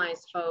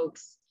 marginalized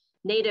folks,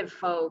 Native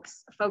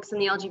folks, folks in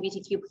the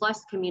LGBTQ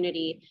plus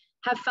community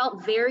have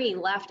felt very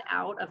left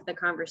out of the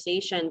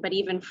conversation. But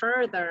even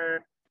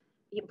further,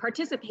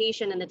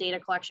 participation in the data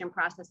collection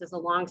process is a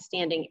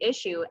longstanding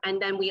issue.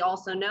 And then we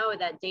also know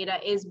that data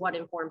is what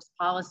informs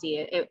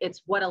policy.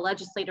 It's what a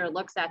legislator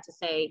looks at to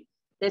say,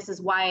 this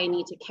is why I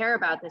need to care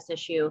about this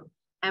issue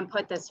and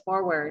put this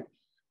forward.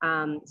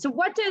 So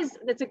what does,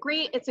 it's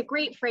a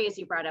great phrase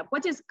you brought up.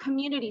 What does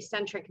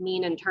community-centric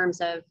mean in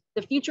terms of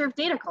the future of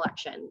data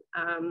collection?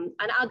 And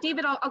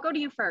David, I'll go to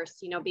you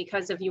first, you know,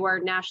 because of your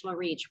national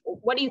reach.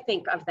 What do you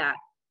think of that?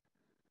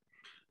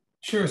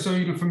 Sure.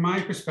 So, from my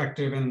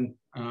perspective, and,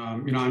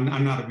 I'm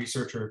not a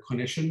researcher or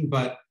clinician,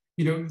 but,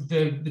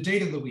 the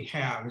data that we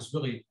have is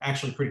really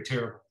actually pretty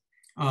terrible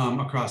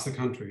across the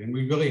country. And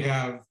we really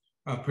have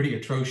pretty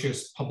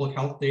atrocious public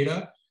health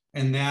data.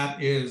 And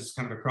that is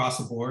kind of across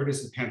the board,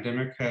 as the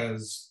pandemic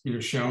has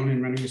shown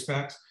in many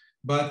respects.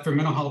 But for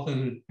mental health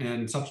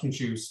and substance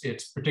use,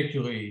 it's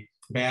particularly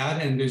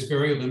bad. And there's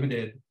very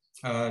limited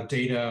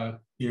data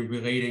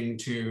relating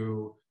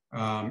to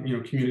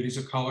communities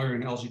of color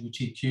and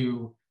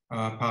LGBTQ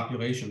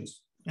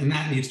populations. And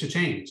that needs to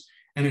change.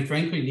 And it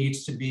frankly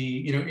needs to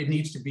be, it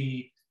needs to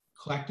be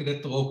collected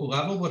at the local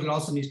level, but it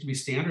also needs to be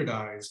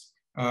standardized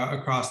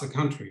across the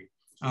country.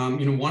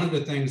 One of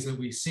the things that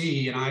we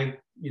see, and I've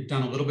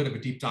done a little bit of a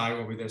deep dive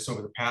over this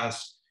over the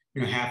past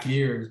half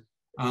year,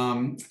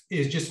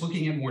 is just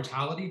looking at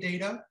mortality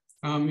data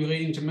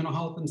relating to mental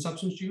health and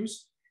substance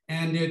use.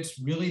 And it's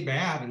really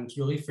bad and it's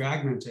really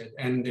fragmented.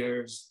 And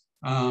there's,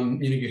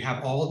 you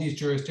have all of these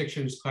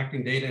jurisdictions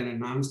collecting data in a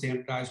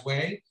non-standardized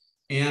way.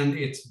 And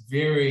it's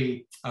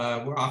very,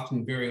 we're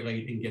often very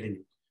late in getting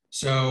it.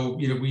 So,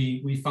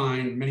 we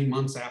find many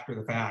months after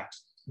the fact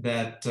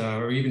that,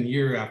 or even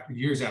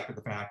years after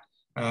the fact,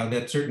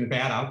 that certain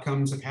bad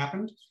outcomes have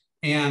happened.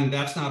 And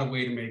that's not a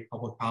way to make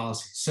public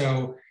policy.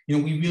 So,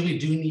 we really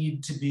do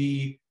need to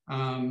be,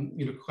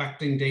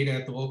 collecting data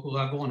at the local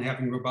level and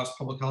having robust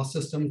public health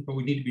systems, but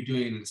we need to be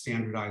doing it in a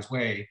standardized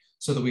way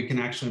so that we can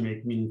actually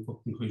make meaningful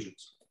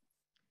conclusions.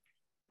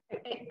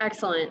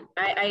 Excellent.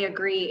 I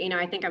agree.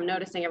 I think I'm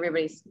noticing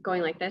everybody's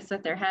going like this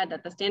with their head,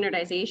 that the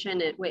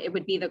standardization, it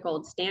would be the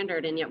gold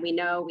standard. And yet we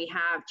know we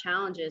have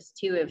challenges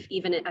too, if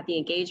even at the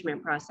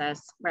engagement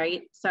process,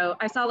 right? So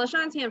I saw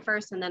LaShawn's hand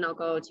first, and then I'll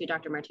go to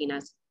Dr.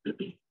 Martinez.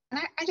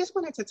 I just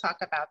wanted to talk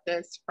about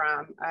this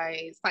from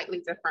a slightly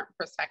different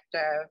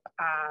perspective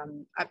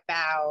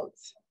about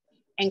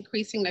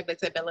increasing the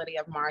visibility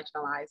of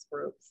marginalized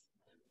groups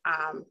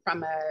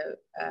from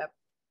a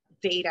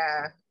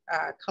data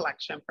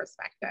collection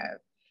perspective.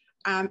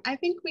 I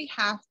think we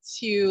have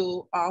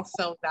to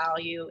also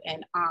value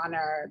and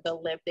honor the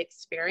lived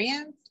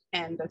experience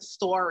and the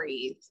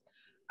stories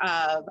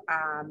of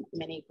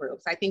many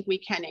groups. I think we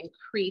can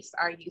increase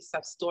our use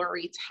of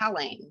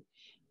storytelling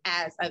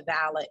as a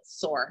valid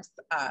source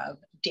of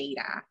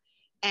data.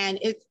 And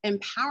it's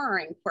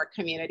empowering for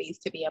communities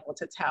to be able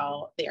to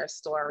tell their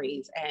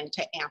stories and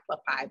to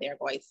amplify their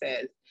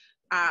voices.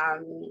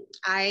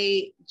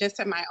 I just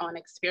in my own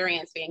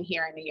experience being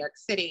here in New York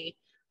City,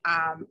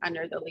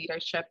 under the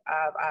leadership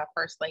of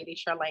First Lady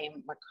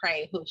Charlene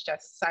McCray, who's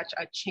just such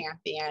a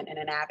champion and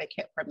an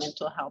advocate for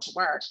mental health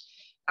work.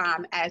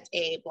 As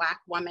a Black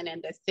woman in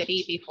the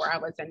city before I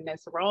was in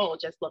this role,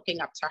 just looking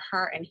up to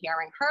her and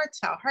hearing her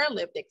tell her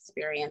lived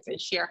experience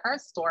and share her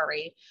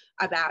story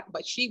about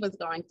what she was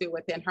going through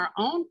within her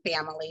own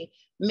family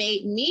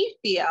made me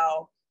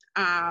feel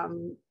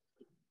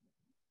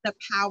the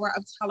power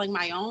of telling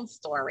my own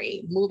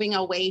story, moving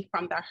away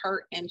from the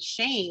hurt and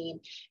shame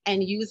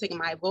and using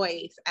my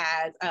voice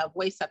as a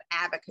voice of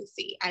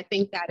advocacy. I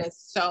think that is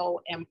so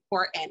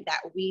important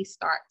that we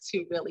start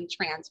to really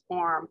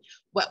transform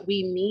what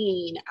we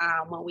mean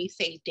when we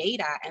say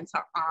data and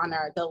to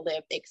honor the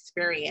lived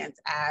experience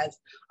as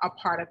a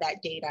part of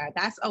that data.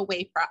 That's a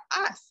way for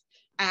us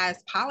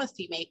as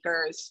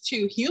policymakers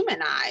to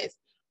humanize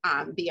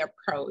the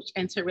approach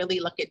and to really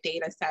look at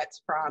data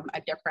sets from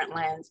a different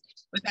lens.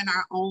 Within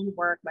our own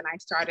work, when I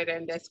started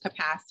in this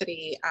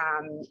capacity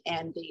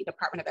in the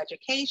Department of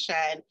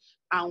Education,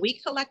 we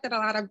collected a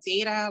lot of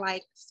data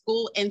like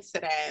school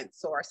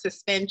incidents or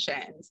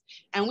suspensions,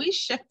 and we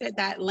shifted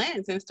that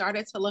lens and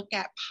started to look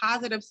at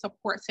positive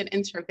supports and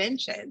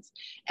interventions.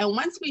 And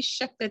once we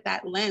shifted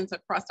that lens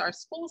across our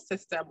school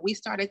system, we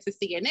started to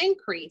see an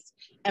increase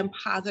in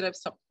positive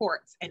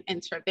supports and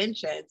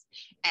interventions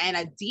and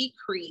a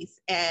decrease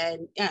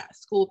in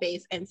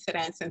school-based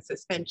incidents and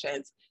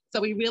suspensions. So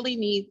we really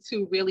need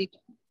to really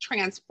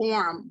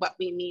transform what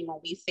we mean when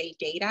we say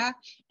data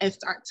and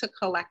start to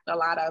collect a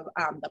lot of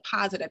the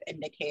positive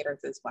indicators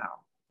as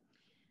well.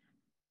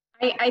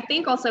 I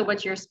think also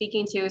what you're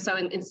speaking to, so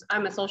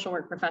I'm a social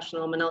work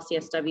professional, I'm an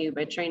LCSW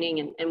by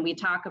training, and we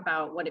talk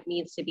about what it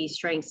means to be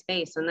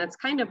strengths-based. And that's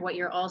kind of what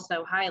you're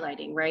also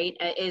highlighting, right?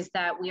 Is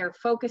that we are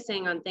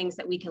focusing on things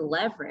that we can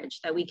leverage,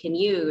 that we can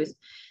use.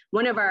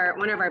 One of our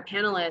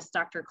panelists,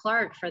 Dr.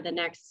 Clark, for the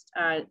next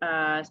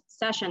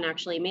session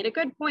actually made a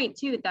good point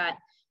too, that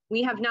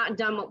we have not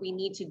done what we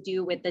need to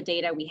do with the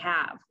data we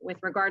have. With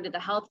regard to the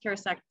healthcare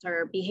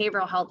sector,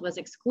 behavioral health was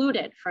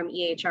excluded from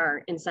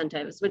EHR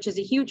incentives, which is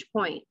a huge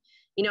point.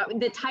 You know,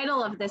 the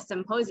title of this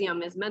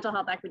symposium is Mental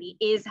Health Equity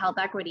is Health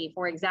Equity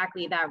for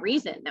exactly that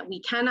reason, that we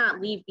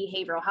cannot leave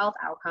behavioral health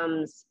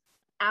outcomes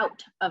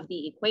out of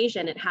the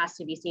equation. It has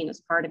to be seen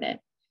as part of it.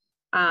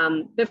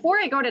 Before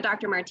I go to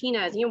Dr.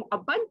 Martinez, a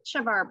bunch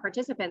of our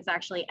participants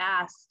actually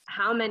asked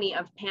how many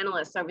of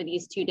panelists over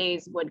these 2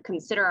 days would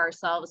consider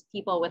ourselves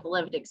people with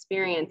lived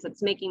experience.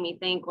 It's making me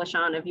think,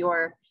 LaShawn, of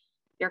your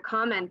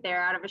comment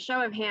there. Out of a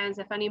show of hands,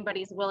 if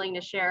anybody's willing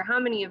to share, how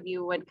many of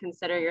you would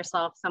consider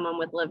yourself someone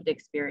with lived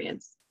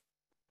experience?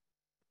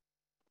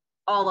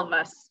 all of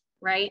us,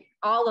 right?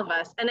 All of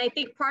us. And I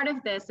think part of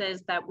this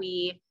is that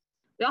we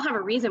all have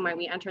a reason why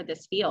we entered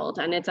this field,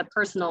 and it's a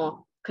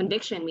personal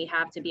conviction we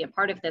have to be a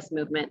part of this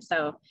movement.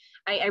 So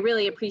I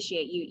really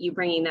appreciate you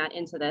bringing that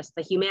into this,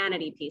 the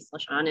humanity piece,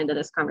 LaShawn, into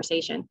this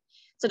conversation.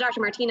 So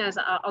Dr. Martinez,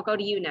 I'll go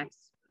to you next.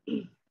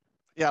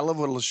 Yeah, I love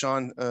what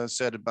LaShawn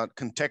said about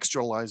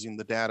contextualizing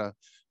the data.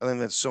 I think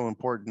that's so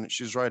important.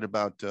 She's right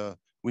about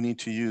we need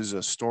to use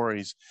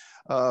stories.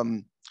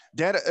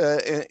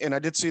 Data, and I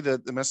did see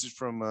the message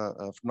from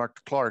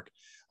Dr. Clark,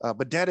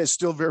 but data is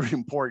still very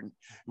important.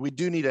 We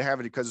do need to have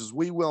it because, as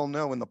we well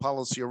know in the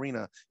policy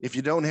arena, if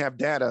you don't have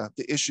data,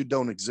 the issue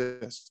don't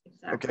exist.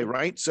 Exactly. Okay,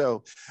 right?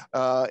 So,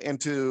 and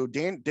to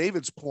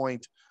David's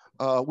point,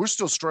 we're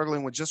still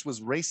struggling with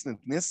race and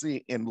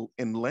ethnicity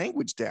and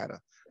language data.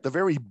 The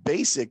very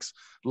basics,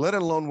 let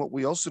alone what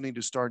we also need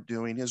to start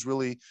doing is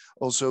really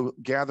also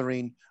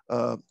gathering,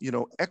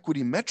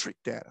 equity metric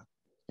data.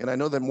 And I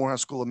know that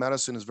Morehouse School of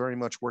Medicine is very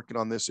much working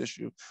on this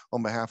issue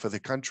on behalf of the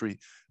country.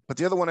 But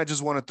the other one I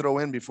just want to throw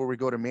in before we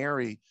go to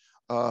Mary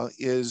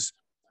is,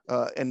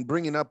 and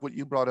bringing up what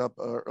you brought up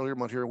earlier,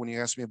 Monteiro, when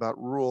you asked me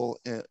about rural,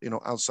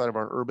 outside of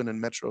our urban and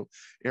metro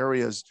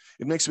areas,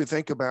 it makes me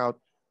think about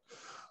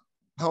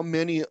how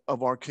many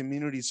of our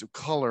communities of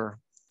color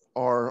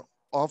are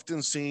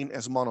often seen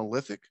as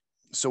monolithic.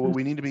 So what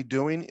we need to be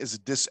doing is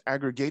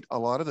disaggregate a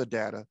lot of the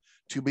data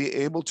to be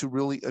able to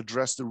really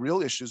address the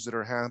real issues that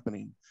are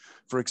happening.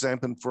 For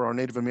example, for our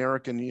Native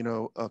American,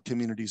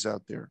 communities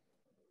out there,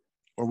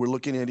 or we're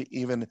looking at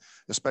even,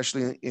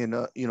 especially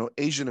in,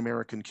 Asian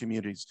American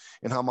communities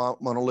and how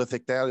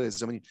monolithic that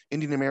is. I mean,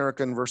 Indian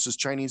American versus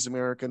Chinese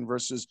American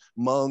versus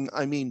Hmong.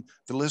 I mean,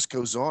 the list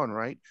goes on,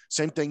 right?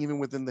 Same thing even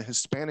within the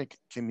Hispanic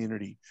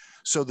community.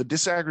 So the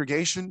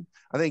disaggregation,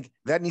 I think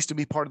that needs to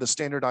be part of the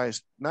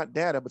standardized, not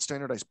data, but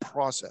standardized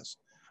process.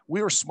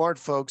 We are smart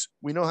folks.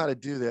 We know how to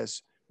do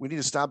this. We need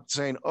to stop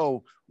saying,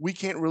 oh, we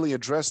can't really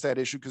address that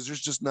issue because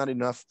there's just not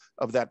enough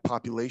of that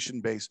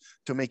population base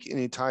to make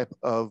any type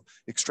of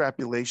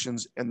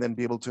extrapolations and then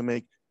be able to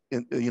make,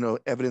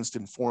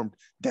 evidence-informed,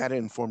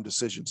 data-informed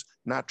decisions.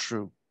 Not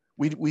true.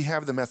 We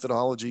have the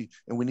methodology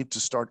and we need to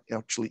start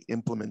actually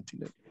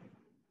implementing it.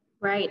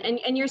 Right,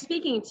 and you're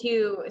speaking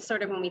to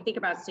sort of when we think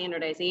about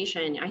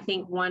standardization, I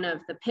think one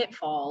of the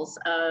pitfalls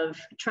of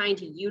trying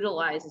to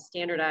utilize a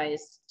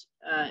standardized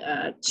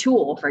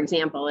tool, for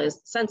example,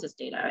 is census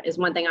data is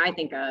one thing I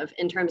think of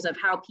in terms of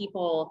how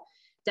people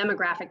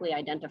demographically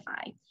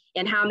identify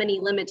and how many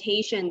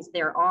limitations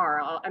there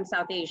are. I'm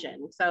South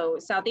Asian. So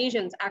South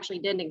Asians actually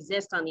didn't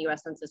exist on the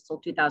US Census till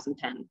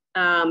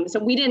 2010. So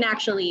we didn't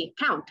actually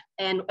count,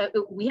 and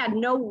we had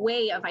no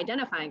way of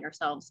identifying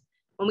ourselves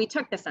when we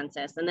took the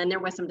census. And then there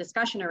was some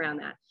discussion around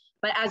that.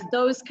 But as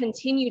those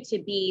continue to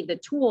be the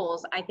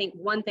tools, I think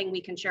one thing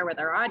we can share with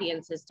our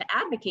audience is to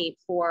advocate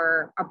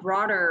for a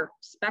broader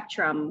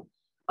spectrum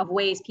of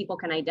ways people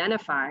can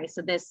identify.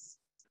 So this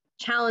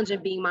challenge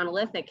of being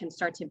monolithic can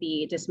start to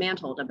be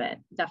dismantled a bit,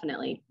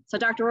 definitely. So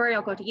Dr. Rory,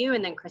 I'll go to you,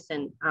 and then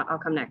Kristen, I'll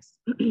come next.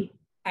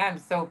 I'm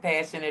so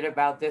passionate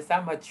about this.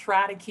 I'm gonna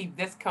try to keep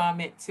this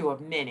comment to a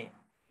minute.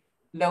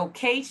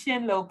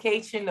 Location,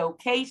 location,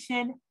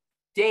 location.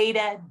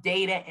 Data,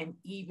 data, and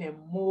even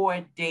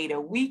more data.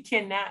 We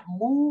cannot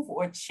move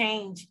or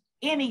change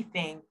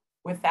anything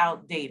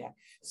without data.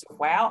 So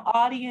for our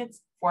audience,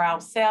 for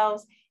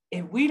ourselves,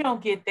 if we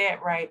don't get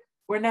that right,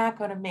 we're not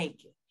going to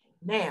make it.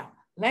 Now,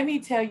 let me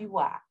tell you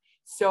why.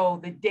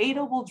 So the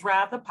data will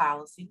drive the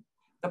policy.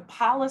 The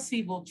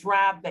policy will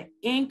drive the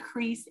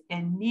increase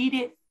in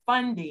needed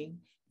funding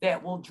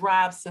that will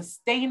drive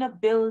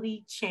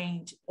sustainability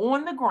change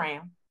on the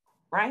ground,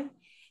 right?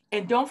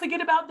 And don't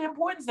forget about the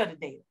importance of the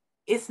data.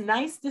 It's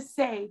nice to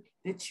say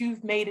that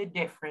you've made a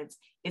difference.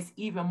 It's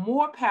even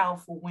more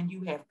powerful when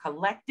you have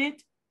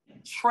collected,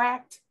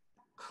 tracked,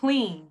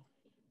 cleaned,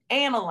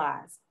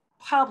 analyzed,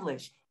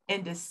 published,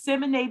 and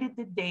disseminated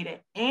the data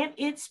and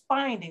its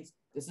findings.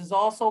 This is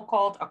also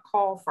called a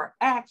call for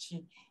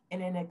action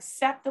in an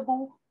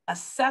acceptable,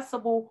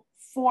 accessible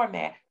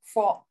format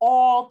for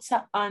all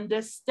to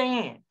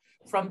understand,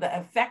 from the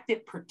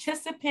affected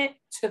participant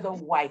to the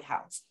White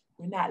House.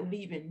 We're not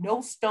leaving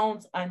no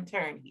stones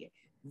unturned here.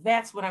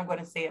 That's what I'm going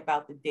to say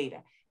about the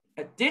data.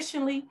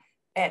 Additionally,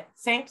 at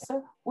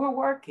SAMHSA, we're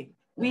working.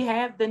 We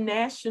have the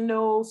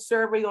National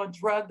Survey on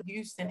Drug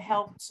Use and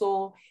Health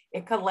tool.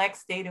 It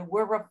collects data.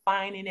 We're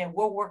refining it.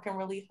 We're working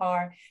really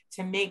hard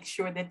to make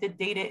sure that the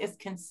data is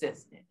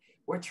consistent.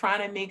 We're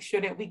trying to make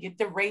sure that we get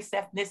the race,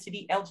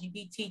 ethnicity,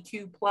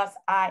 LGBTQ plus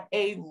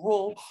IA,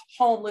 rural,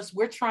 homeless.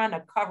 We're trying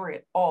to cover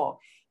it all.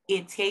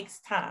 It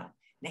takes time.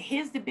 Now,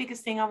 here's the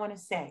biggest thing I want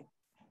to say.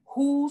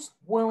 Who's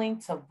willing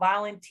to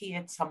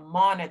volunteer to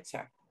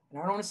monitor? And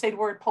I don't want to say the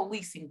word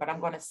policing, but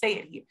I'm going to say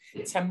it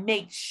here, to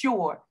make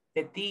sure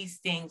that these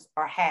things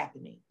are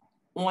happening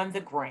on the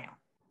ground.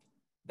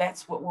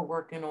 That's what we're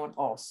working on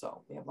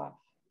also. We have a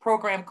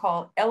program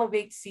called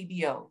Elevate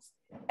CBOs,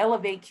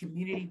 Elevate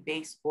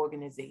Community-Based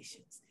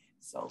Organizations.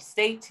 So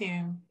stay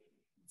tuned.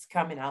 It's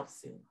coming out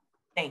soon.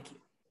 Thank you.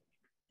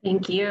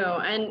 Thank you.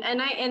 And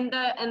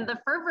the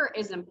fervor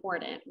is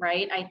important,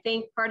 right? I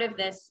think part of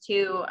this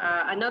too,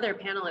 another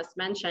panelist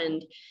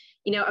mentioned,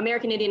 you know,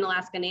 American Indian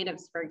Alaska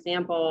Natives, for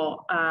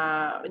example,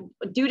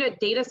 due to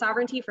data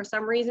sovereignty for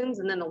some reasons,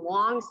 and then the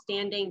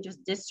long-standing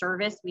just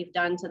disservice we've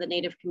done to the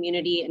Native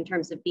community in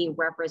terms of being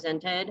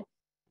represented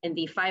in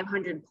the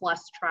 500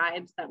 plus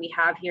tribes that we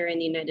have here in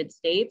the United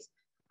States,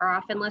 are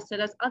often listed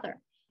as other.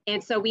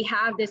 And so we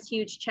have this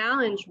huge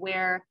challenge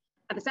where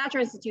at the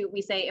Satcher Institute,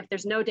 we say, if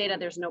there's no data,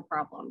 there's no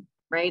problem,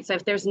 right? So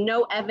if there's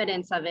no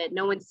evidence of it,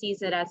 no one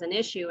sees it as an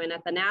issue. And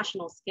at the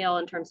national scale,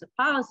 in terms of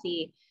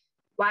policy,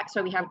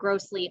 so we have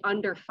grossly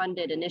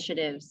underfunded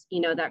initiatives,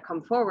 you know, that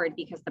come forward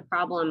because the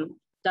problem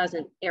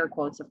doesn't, air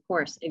quotes, of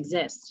course,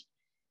 exist.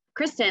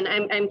 Kristen,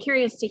 I'm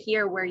curious to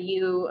hear where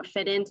you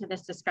fit into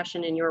this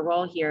discussion in your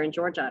role here in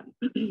Georgia.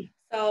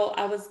 So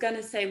I was going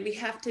to say we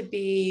have to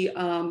be,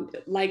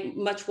 like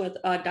much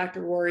what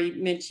Dr. Rory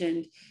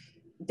mentioned,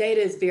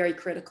 data is very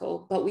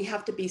critical, but we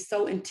have to be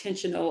so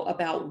intentional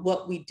about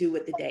what we do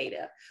with the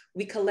data.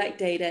 We collect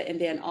data, and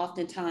then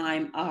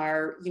oftentimes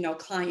our, you know,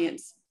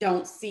 clients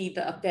don't see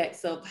the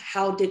effects of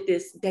how did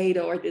this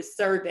data or this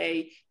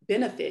survey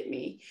benefit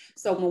me.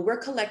 So when we're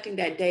collecting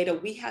that data,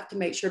 we have to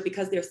make sure,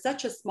 because there's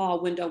such a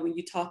small window when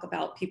you talk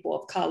about people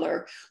of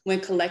color,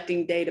 when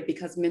collecting data,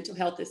 because mental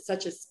health is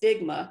such a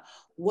stigma.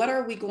 What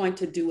are we going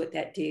to do with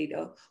that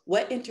data?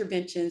 What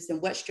interventions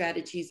and what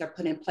strategies are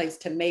put in place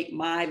to make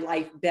my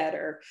life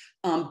better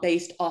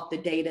based off the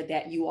data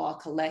that you all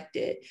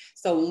collected?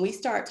 So when we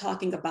start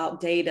talking about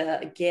data,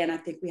 again, I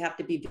think we have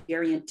to be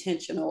very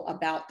intentional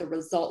about the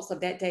results of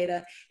that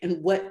data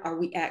and what are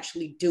we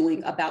actually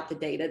doing about the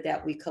data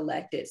that we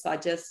collected. So I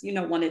just, you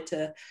know, wanted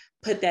to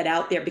put that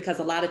out there, because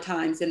a lot of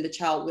times in the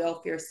child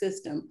welfare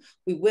system,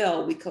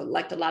 we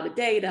collect a lot of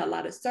data, a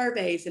lot of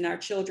surveys, and our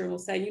children will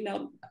say, you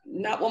know,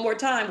 not one more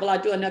time will I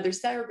do another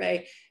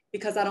survey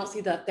because I don't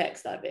see the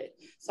effects of it.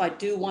 So I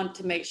do want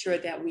to make sure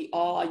that we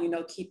all, you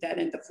know, keep that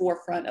in the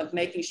forefront of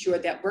making sure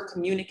that we're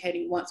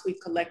communicating once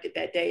we've collected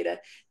that data.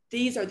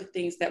 These are the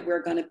things that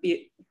we're going to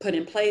be put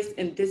in place,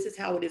 and this is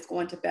how it is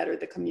going to better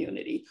the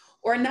community,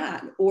 or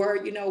not. Or,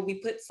 you know, we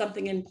put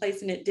something in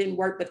place and it didn't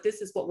work, but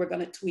this is what we're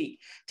going to tweak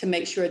to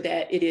make sure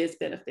that it is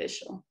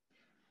beneficial.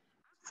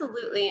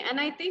 Absolutely. And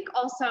I think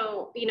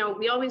also, you know,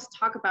 we always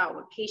talk about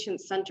what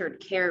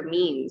patient-centered care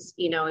means,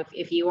 you know,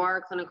 if you are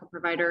a clinical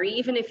provider, or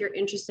even if you're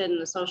interested in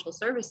the social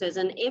services,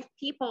 and if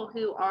people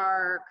who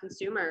are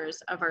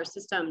consumers of our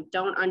system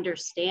don't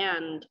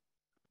understand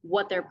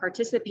what they're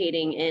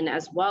participating in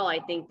as well, I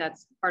think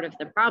that's part of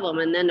the problem.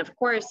 And then, of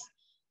course,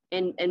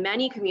 in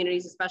many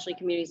communities, especially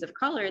communities of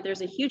color,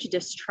 there's a huge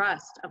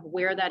distrust of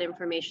where that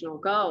information will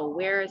go.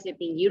 Where is it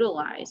being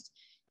utilized?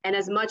 And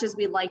as much as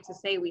we'd like to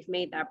say we've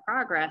made that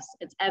progress,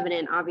 it's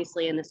evident,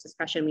 obviously, in this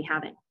discussion, we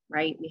haven't,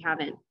 right? We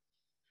haven't.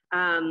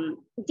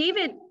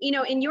 David, you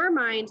know, in your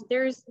mind,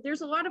 there's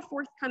a lot of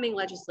forthcoming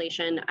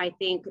legislation, I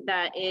think,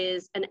 that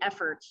is an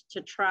effort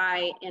to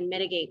try and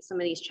mitigate some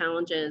of these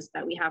challenges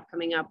that we have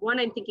coming up. One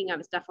I'm thinking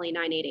of is definitely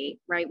 988,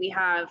 right? We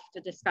have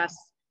to discuss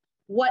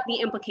what the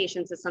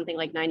implications of something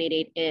like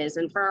 988 is.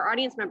 And for our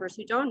audience members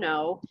who don't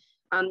know,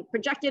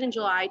 projected in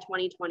July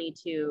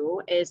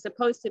 2022 is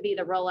supposed to be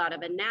the rollout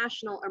of a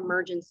national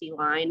emergency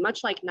line,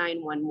 much like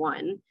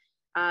 911.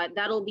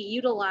 That'll be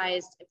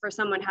utilized for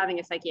someone having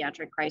a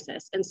psychiatric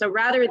crisis. And so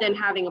rather than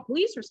having a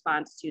police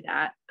response to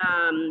that,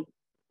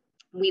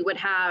 we would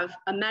have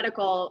a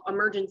medical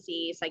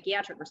emergency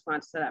psychiatric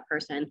response to that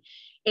person.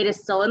 It is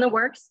still in the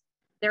works.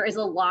 There is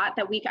a lot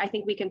that I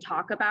think we can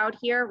talk about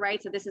here,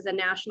 right? So this is a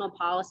national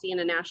policy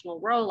and a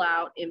national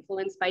rollout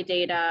influenced by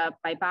data,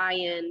 by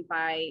buy-in,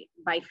 by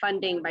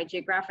funding, by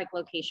geographic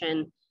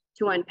location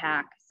to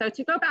unpack. So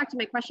to go back to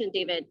my question,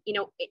 David, you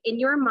know, in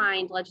your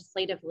mind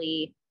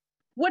legislatively,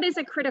 what is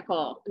a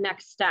critical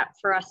next step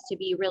for us to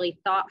be really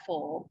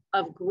thoughtful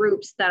of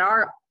groups that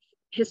are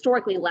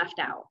historically left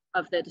out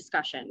of the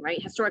discussion, right?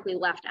 Historically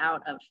left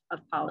out of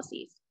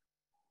policies?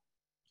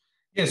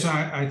 Yeah, so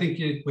I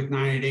think with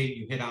 988,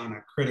 you hit on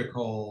a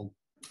critical,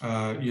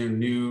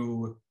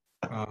 new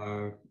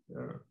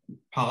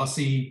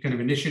policy kind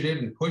of initiative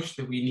and push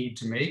that we need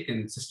to make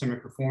in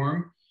systemic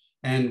reform.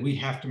 And we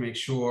have to make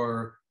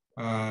sure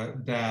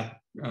that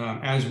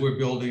as we're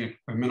building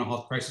a mental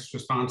health crisis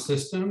response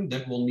system,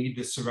 that will need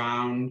to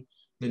surround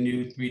the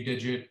new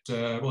 3-digit,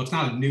 well, it's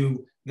not a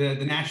new, the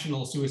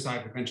National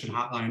Suicide Prevention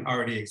Hotline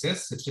already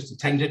exists. It's just a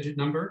 10-digit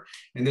number.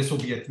 And this will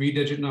be a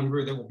 3-digit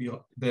number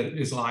that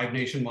is live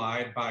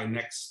nationwide by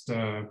next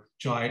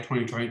July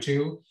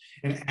 2022.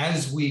 And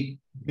as we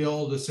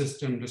build a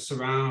system to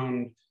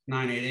surround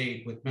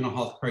 988 with mental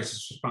health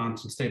crisis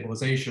response and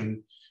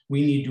stabilization,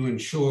 we need to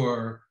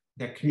ensure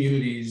that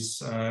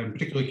communities,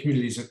 particularly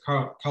communities of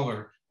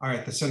color, are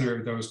at the center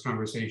of those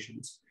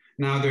conversations.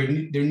 Now, there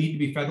need to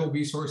be federal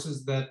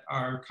resources that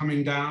are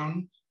coming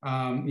down,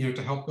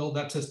 to help build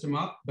that system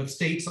up, but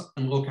states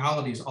and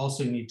localities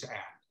also need to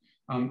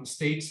add.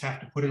 States have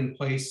to put in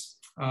place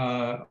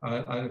a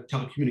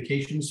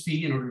telecommunications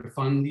fee in order to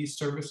fund these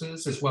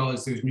services, as well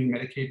as there's new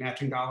Medicaid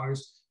matching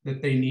dollars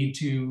that they need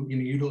to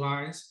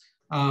utilize.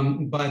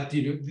 But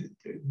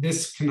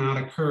this cannot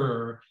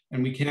occur,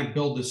 and we can't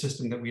build the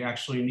system that we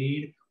actually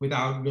need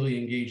without really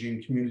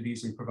engaging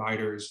communities and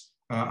providers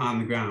on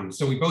the ground.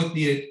 So we both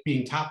need it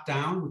being top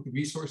down with the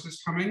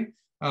resources coming,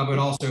 but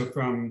also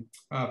from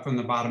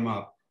the bottom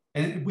up.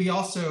 And we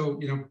also,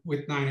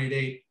 with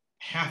 988,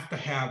 have to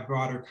have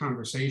broader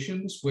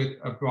conversations with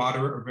a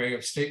broader array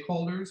of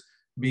stakeholders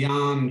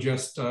beyond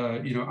just,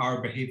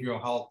 our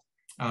behavioral health,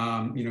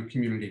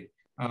 community.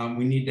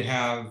 We need to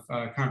have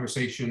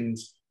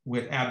conversations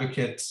with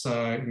advocates who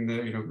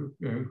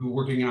are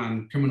working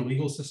on criminal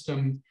legal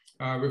system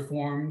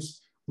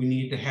reforms. We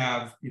need to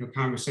have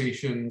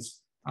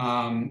conversations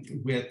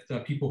with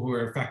people who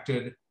are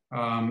affected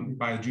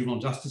by the juvenile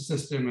justice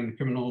system and the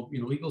criminal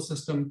legal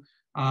system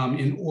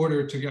in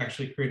order to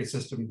actually create a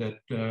system that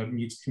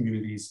meets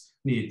communities'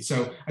 needs.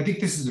 So I think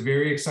this is a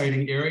very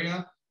exciting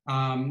area,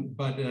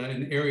 but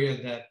an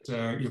area that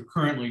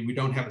currently we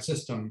don't have a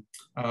system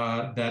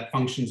that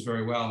functions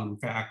very well. In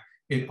fact,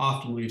 it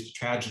often leads to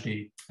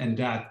tragedy and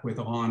death with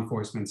a law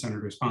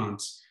enforcement-centered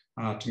response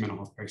to mental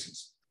health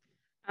crises.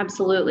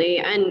 Absolutely.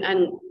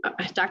 And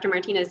Dr.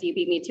 Martinez, you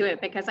beat me to it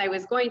because I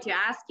was going to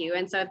ask you,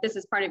 and so if this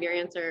is part of your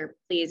answer,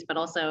 please, but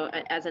also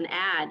as an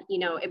add,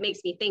 it makes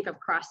me think of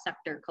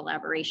cross-sector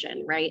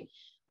collaboration, right?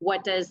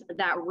 What does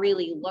that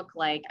really look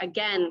like?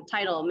 Again,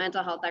 title,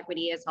 mental health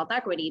equity is health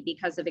equity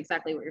because of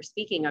exactly what you're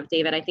speaking of,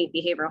 David. I think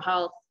behavioral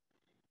health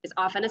is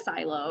often a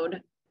siloed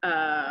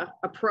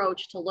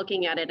approach to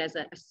looking at it as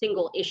a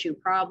single issue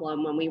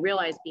problem when we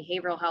realize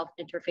behavioral health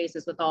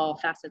interfaces with all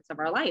facets of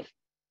our life.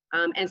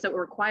 And so it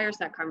requires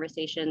that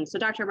conversation. So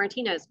Dr.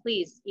 Martinez,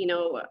 please,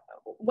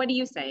 what do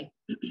you say?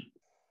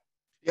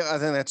 Yeah, I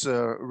think that's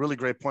a really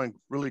great point.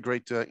 Really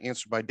great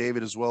answer by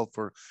David as well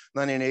for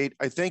 988.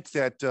 I think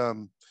that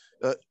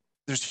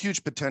there's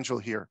huge potential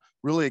here.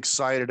 Really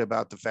excited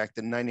about the fact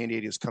that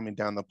 988 is coming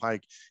down the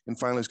pike and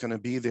finally is going to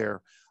be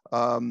there.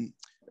 And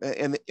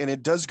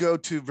it does go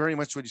to very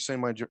much what you're saying,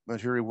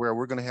 Madhuri, where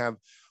we're going to have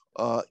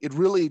it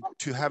really,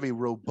 to have a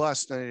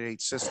robust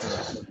 988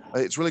 system,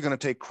 it's really going to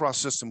take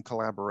cross-system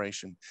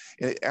collaboration.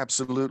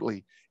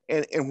 Absolutely.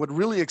 And what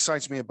really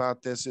excites me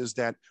about this is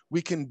that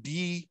we can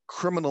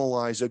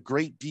decriminalize a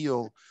great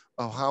deal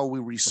of how we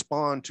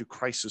respond to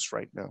crisis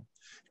right now,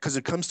 because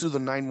it comes through the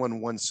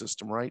 911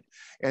 system, right?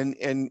 And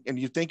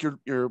you think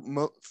your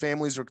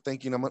families are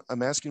thinking,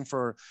 I'm asking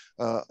for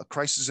a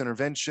crisis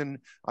intervention,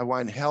 I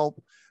want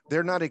help.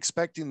 They're not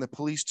expecting the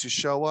police to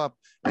show up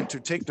and to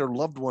take their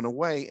loved one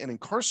away and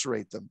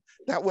incarcerate them.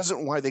 That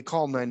wasn't why they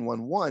called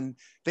 911.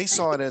 They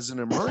saw it as an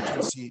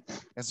emergency,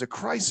 as a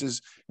crisis,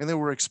 and they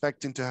were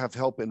expecting to have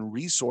help and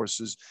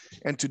resources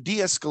and to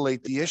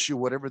de-escalate the issue,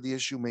 whatever the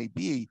issue may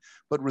be,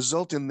 but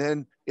result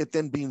in it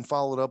then being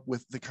followed up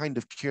with the kind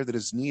of care that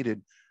is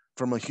needed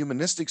from a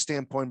humanistic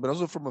standpoint, but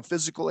also from a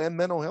physical and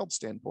mental health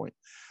standpoint.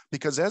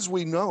 Because as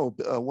we know,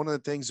 one of the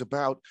things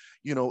about,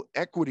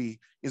 equity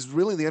is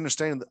really the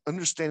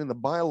understanding the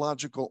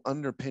biological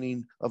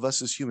underpinning of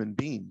us as human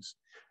beings.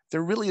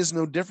 There really is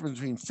no difference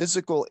between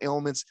physical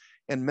ailments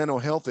and mental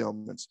health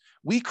ailments.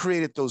 We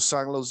created those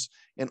silos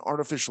and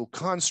artificial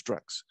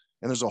constructs.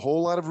 And there's a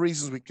whole lot of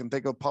reasons we can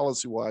think of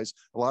policy-wise.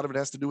 A lot of it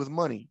has to do with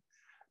money.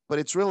 But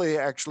it's really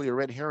actually a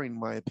red herring, in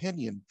my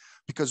opinion,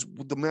 because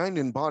the mind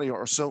and body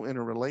are so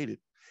interrelated.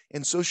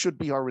 And so should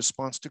be our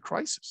response to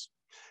crisis.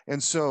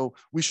 And so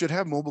we should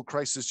have mobile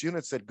crisis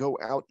units that go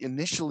out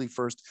initially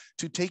first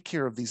to take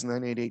care of these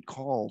 988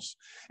 calls.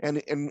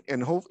 And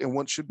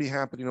what should be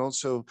happening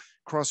also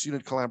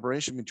cross-unit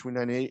collaboration between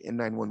 988 and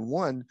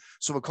 911.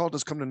 So if a call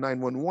does come to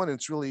 911,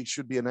 it really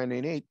should be a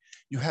 988.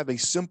 You have a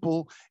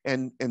simple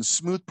and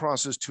smooth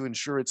process to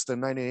ensure it's the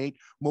 988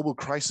 mobile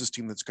crisis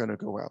team that's going to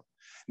go out.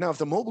 Now, if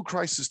the mobile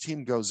crisis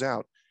team goes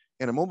out,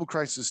 and a mobile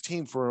crisis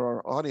team for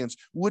our audience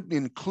wouldn't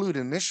include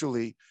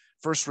initially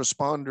first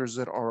responders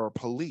that are our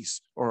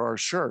police or our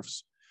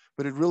sheriffs,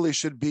 but it really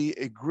should be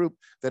a group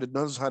that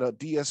knows how to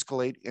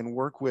de-escalate and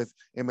work with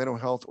a mental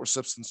health or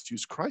substance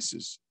use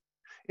crisis.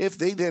 If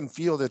they then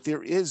feel that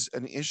there is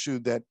an issue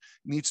that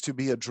needs to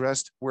be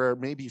addressed where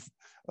maybe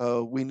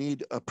we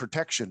need a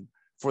protection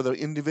for the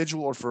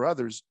individual or for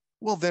others,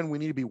 well, then we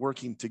need to be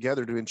working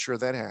together to ensure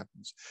that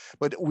happens.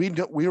 But we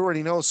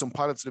already know some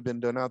pilots that have been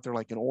done out there,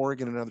 like in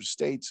Oregon and other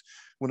states,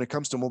 when it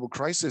comes to mobile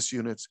crisis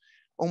units,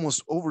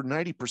 almost over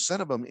 90%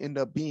 of them end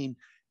up being,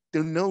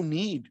 there's no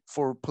need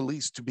for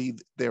police to be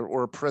there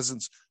or a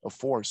presence of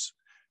force.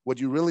 What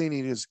you really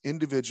need is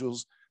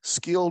individuals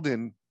skilled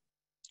in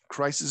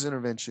crisis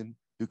intervention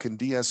who can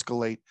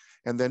de-escalate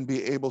and then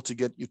be able to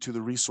get you to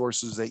the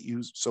resources that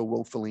you so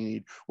woefully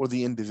need, or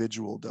the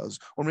individual does,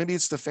 or maybe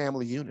it's the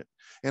family unit.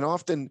 And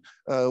often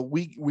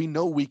we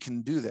know we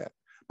can do that.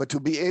 But to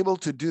be able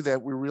to do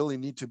that, we really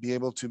need to be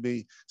able to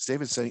be, as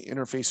David said,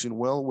 interfacing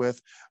well with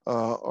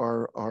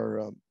our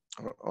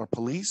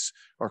police,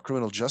 our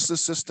criminal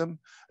justice system,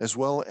 as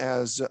well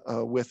as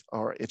with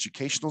our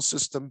educational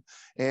system,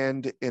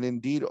 and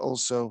indeed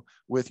also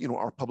with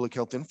our public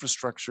health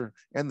infrastructure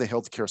and the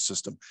healthcare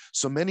system.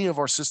 So many of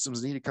our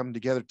systems need to come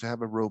together to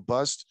have a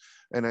robust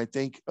and I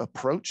think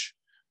approach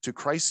to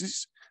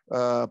crises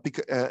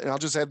And I'll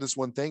just add this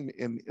one thing,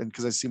 and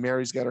because I see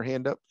Mary's got her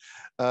hand up,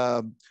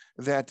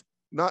 that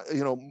not,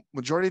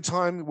 majority of the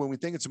time when we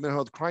think it's a mental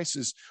health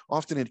crisis,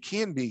 often it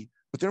can be,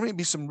 but there may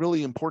be some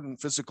really important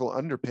physical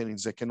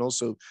underpinnings that can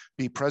also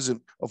be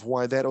present of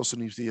why that also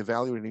needs to be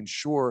evaluated and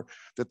ensure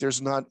that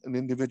there's not an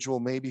individual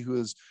maybe who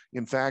is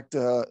in fact,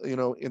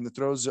 in the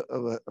throes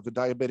of a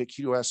diabetic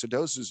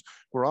ketoacidosis,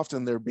 where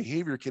often their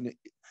behavior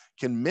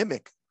can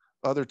mimic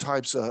other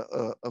types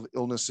of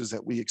illnesses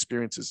that we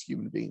experience as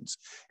human beings.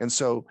 And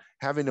so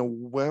having a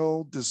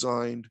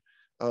well-designed,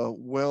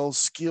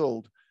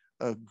 well-skilled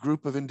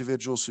group of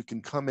individuals who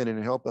can come in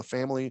and help a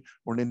family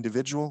or an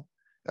individual,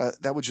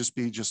 that would just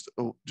be just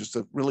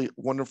a really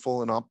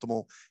wonderful and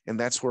optimal. And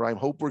that's where I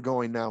hope we're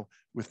going now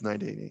with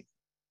 988.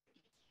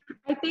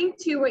 I think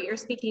too, what you're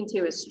speaking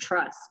to is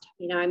trust.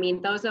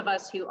 Those of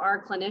us who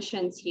are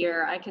clinicians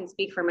here, I can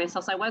speak for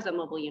myself. So I was a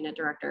mobile unit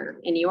director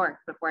in New York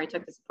before I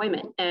took this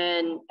appointment.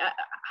 And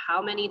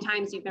how many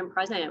times you've been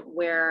present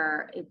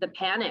where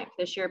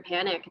the sheer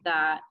panic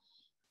that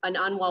an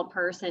unwell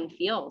person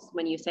feels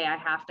when you say, I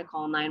have to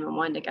call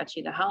 911 to get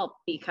you the help,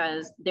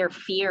 because their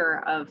fear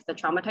of the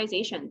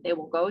traumatization they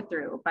will go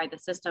through by the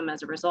system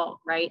as a result,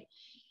 right?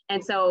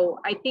 And so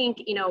I think,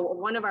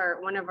 one of our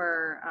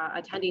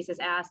attendees has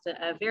asked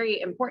a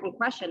very important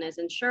question, is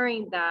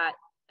ensuring that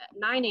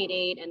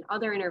 988 and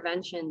other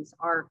interventions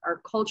are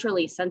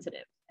culturally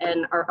sensitive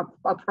and are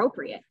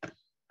appropriate.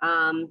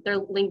 They're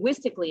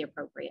linguistically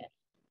appropriate.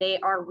 They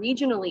are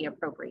regionally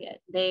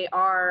appropriate. They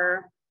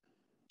are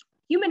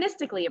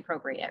humanistically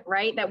appropriate,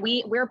 right? That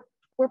we're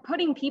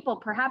putting people,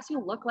 perhaps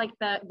who look like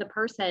the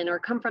person or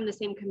come from the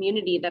same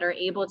community, that are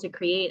able to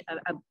create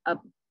a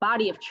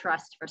body of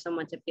trust for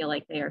someone to feel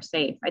like they are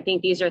safe. I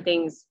think these are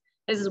things,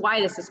 this is why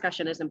this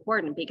discussion is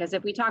important, because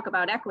if we talk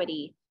about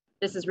equity,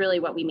 this is really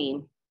what we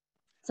mean.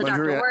 So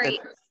Dr. Worry,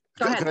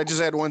 go ahead. Can I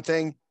just add one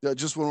thing?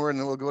 Just one word, and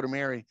then we'll go to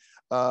Mary.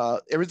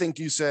 Everything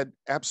you said,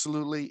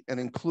 absolutely, and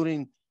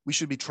including, we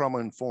should be trauma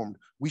informed.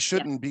 We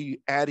shouldn't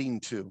be adding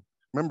to.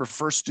 Remember,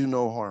 first, do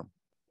no harm.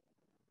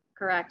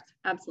 Correct,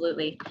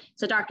 absolutely.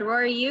 So Dr.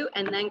 Rory, you,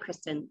 and then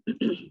Kristen.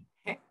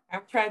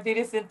 I'm trying to do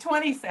this in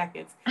 20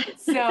 seconds.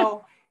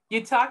 So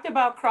you talked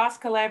about cross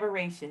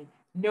collaboration.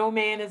 No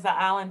man is an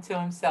island to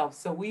himself.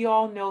 So we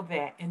all know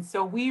that. And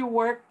so we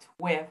worked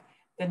with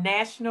the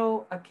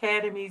National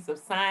Academies of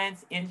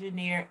Science,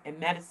 Engineer, and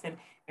Medicine.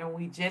 And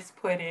we just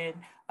put in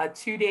a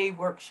 2-day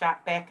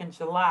workshop back in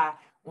July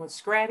on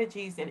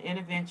strategies and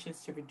interventions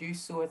to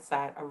reduce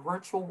suicide, a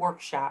virtual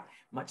workshop,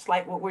 much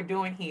like what we're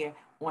doing here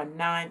on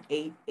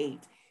 988.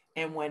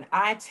 And when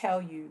I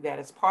tell you that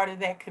as part of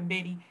that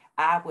committee,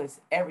 I was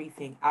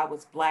everything. I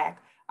was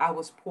Black, I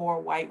was poor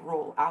white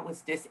role, I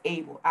was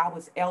disabled, I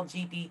was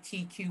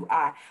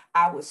LGBTQI,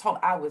 I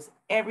was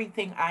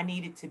everything I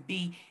needed to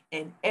be,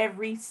 and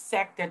every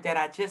sector that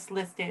I just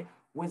listed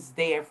was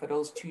there for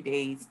those 2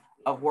 days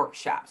of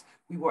workshops.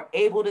 We were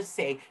able to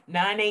say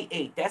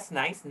 988, that's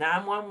nice,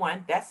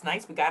 911, that's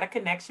nice, we got a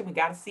connection, we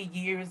got to see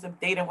years of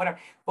data, whatever,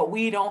 but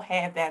we don't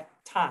have that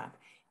time.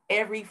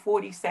 Every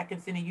 40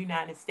 seconds in the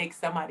United States,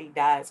 somebody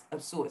dies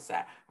of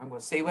suicide. I'm going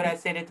to say what I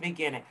said at the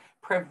beginning.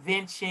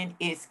 Prevention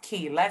is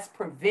key. Let's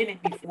prevent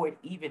it before it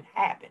even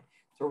happens.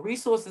 So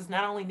resources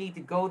not only need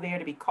to go there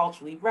to be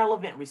culturally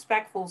relevant,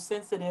 respectful,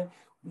 sensitive,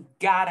 we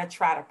got to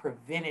try to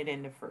prevent it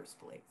in the first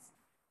place.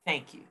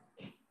 Thank you.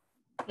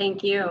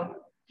 Thank you.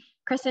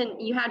 Kristen,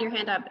 you had your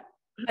hand up.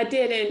 I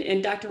did,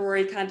 and Dr.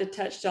 Rory kind of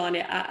touched on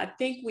it. I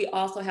think we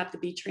also have to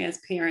be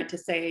transparent to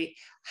say,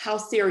 how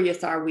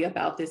serious are we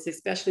about this,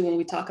 especially when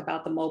we talk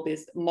about the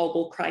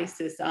mobile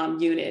crisis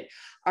unit?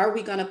 Are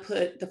we going to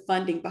put the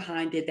funding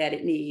behind it that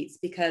it needs?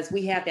 Because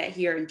we have that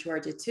here in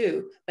Georgia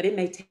too, but it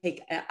may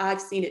take, I've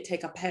seen it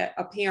take a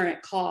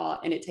parent call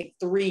and it take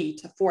 3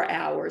 to 4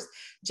 hours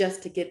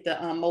just to get the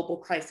mobile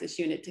crisis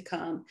unit to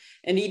come.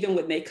 And even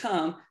when they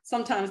come,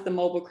 sometimes the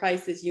mobile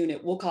crisis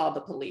unit will call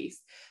the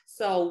police.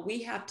 So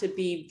we have to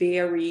be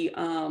very,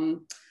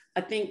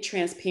 I think,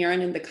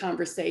 transparent in the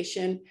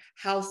conversation.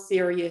 How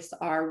serious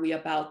are we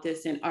about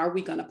this? And are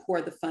we going to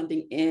pour the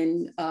funding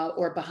in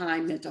or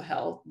behind mental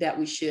health that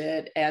we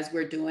should, as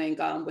we're doing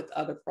with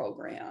other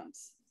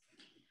programs?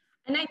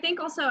 And I think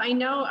also, I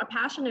know a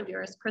passion of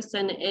yours,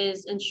 Kristen,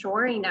 is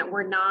ensuring that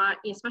we're not,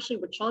 especially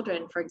with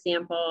children, for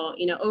example,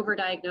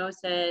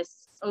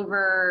 overdiagnosis,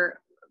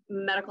 over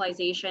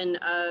medicalization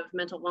of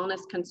mental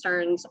wellness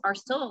concerns are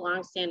still a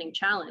longstanding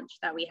challenge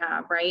that we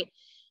have, right?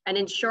 And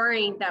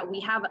ensuring that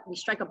we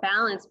strike a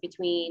balance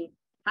between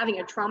having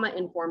a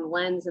trauma-informed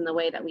lens in the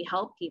way that we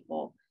help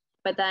people,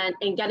 but then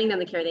in getting them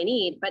the care they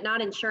need, but not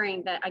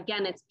ensuring that,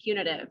 again, it's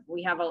punitive.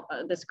 We have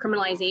this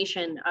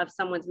criminalization of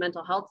someone's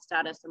mental health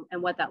status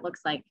and what that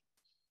looks like.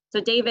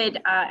 So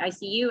David, I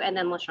see you, and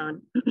then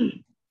LaShawn.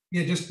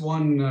 Yeah, just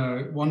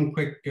one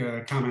quick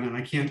comment, and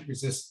I can't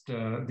resist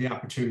the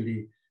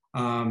opportunity.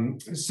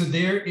 So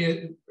there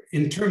is,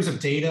 in terms of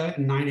data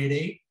in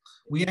 988,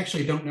 we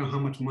actually don't know how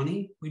much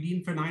money we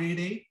need for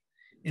 988,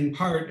 in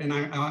part, and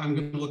I'm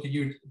going to look at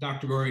you,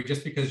 Dr. Rory,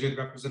 just because you're the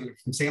representative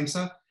from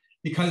SAMHSA,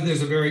 because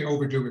there's a very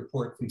overdue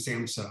report from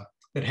SAMHSA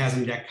that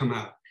hasn't yet come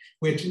out,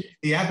 which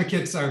the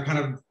advocates are kind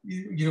of,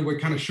 we're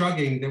kind of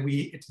shrugging that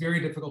it's very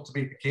difficult to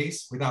make the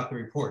case without the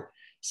report.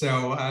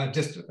 So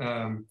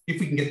if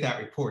we can get that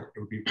report, it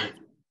would be great.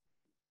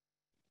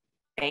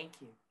 Thank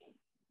you.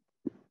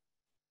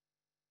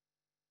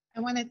 I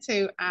wanted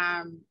to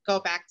go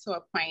back to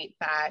a point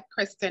that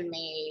Kristen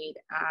made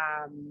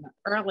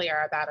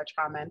earlier about a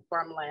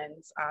trauma-informed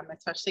lens,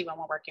 especially when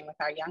we're working with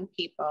our young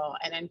people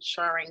and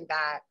ensuring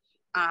that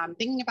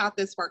thinking about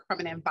this work from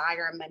an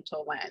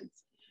environmental lens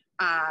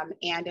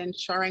and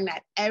ensuring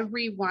that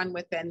everyone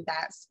within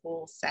that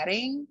school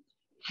setting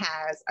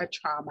has a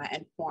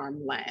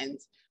trauma-informed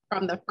lens,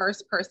 from the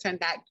first person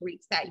that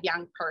greets that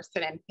young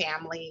person and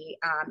family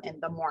in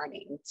the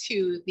morning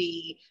to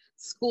the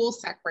school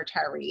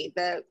secretary,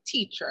 the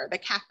teacher, the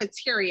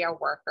cafeteria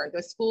worker,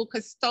 the school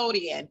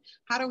custodian.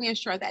 How do we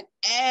ensure that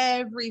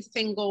every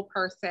single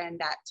person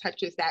that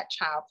touches that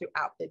child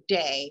throughout the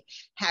day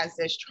has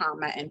this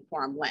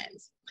trauma-informed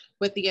lens,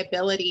 with the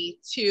ability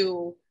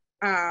to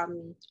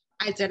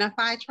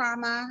identify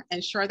trauma,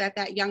 ensure that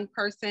that young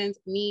person's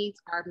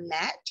needs are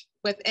met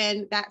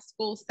within that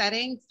school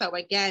setting. So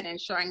again,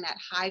 ensuring that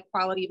high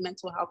quality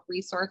mental health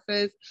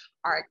resources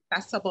are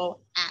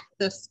accessible at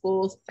the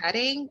school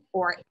setting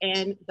or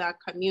in the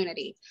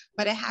community.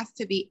 But it has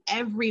to be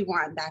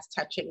everyone that's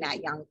touching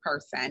that young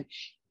person.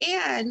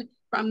 And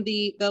from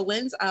the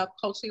lens of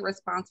culturally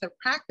responsive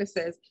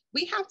practices,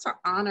 we have to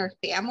honor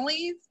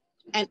families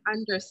and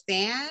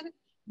understand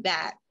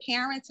that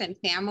parents and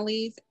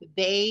families,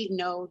 they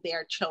know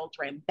their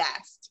children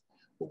best.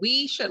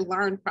 We should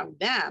learn from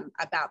them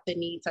about the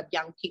needs of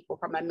young people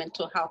from a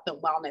mental health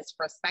and wellness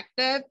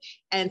perspective,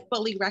 and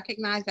fully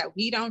recognize that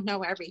we don't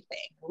know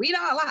everything. We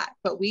know a lot,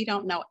 but we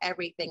don't know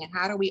everything. And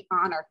how do we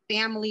honor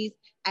families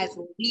as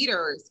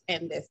leaders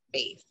in this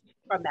space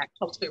from that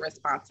culturally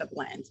responsive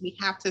lens? We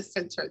have to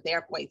center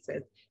their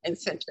voices and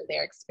center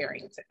their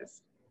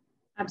experiences.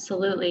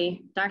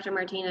 Absolutely. Dr.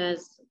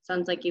 Martinez,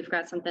 sounds like you've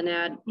got something to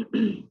add.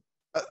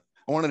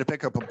 I wanted to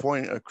pick up a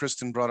point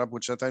Kristen brought up,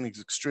 which I think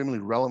is extremely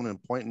relevant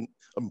and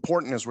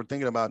important as we're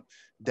thinking about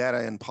data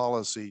and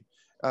policy.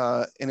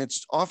 And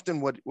it's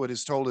often what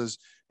is told is,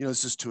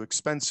 this is too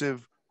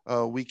expensive.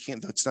 We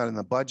can't, that's not in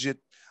the budget.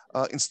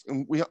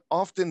 And we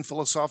often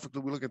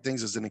philosophically, we look at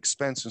things as an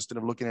expense instead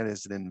of looking at it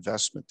as an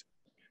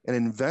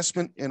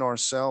investment in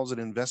ourselves, an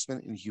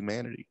investment in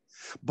humanity.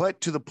 But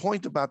to the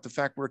point about the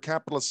fact we're a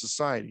capitalist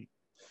society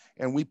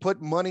and we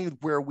put money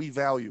where we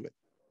value it.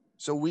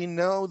 So we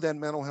know that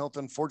mental health,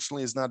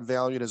 unfortunately, is not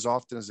valued as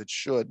often as it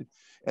should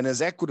and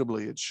as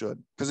equitably it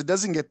should, because it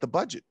doesn't get the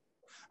budget.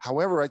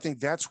 However, I think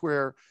that's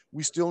where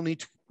we still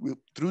need to,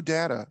 through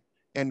data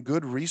and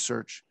good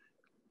research,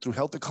 through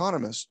health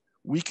economists,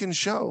 we can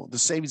show the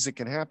savings that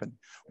can happen.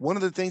 One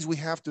of the things we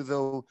have to,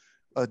 though,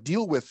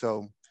 deal with,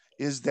 though,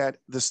 is that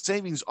the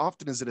savings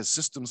often is at a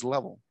systems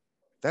level.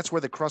 That's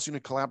where the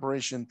cross-unit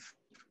collaboration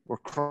or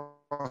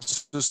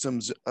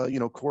cross-systems,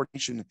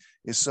 coordination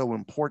is so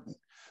important.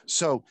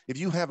 So if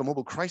you have a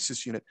mobile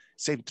crisis unit,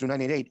 say through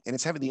 988, and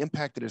it's having the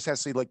impact that it has,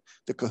 say like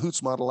the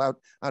Cahoots model out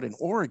in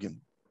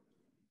Oregon,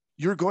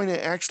 you're going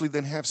to actually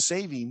then have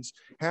savings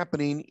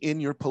happening in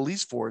your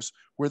police force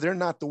where they're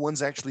not the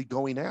ones actually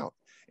going out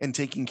and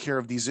taking care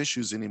of these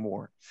issues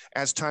anymore.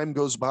 As time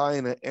goes by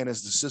and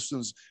as the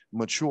systems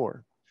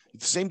mature.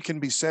 The same can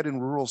be said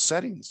in rural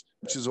settings,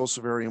 which is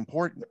also very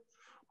important,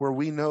 where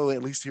we know,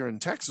 at least here in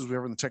Texas, we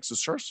have in the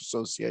Texas Sheriff's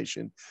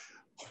Association,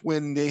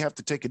 when they have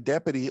to take a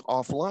deputy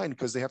offline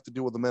because they have to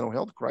deal with a mental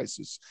health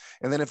crisis.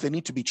 And then if they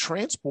need to be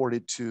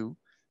transported to,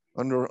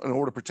 under an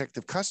order of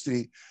protective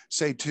custody,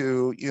 say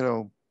to,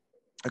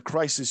 a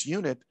crisis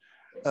unit,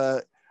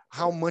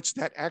 how much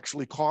that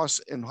actually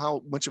costs and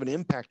how much of an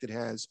impact it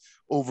has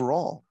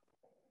overall.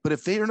 But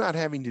if they are not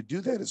having to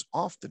do that as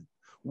often,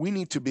 we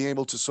need to be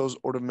able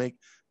to make,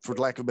 for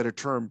lack of a better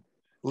term,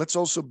 let's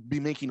also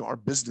be making our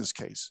business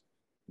case.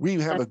 We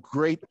have a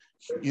great,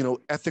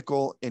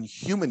 ethical and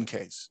human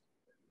case,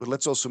 but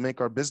let's also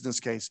make our business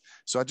case.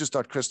 So I just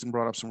thought Kristen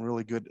brought up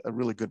a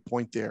really good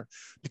point there,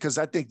 because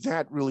I think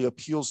that really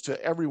appeals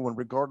to everyone,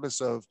 regardless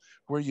of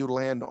where you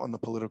land on the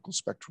political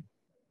spectrum.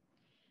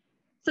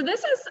 So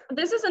this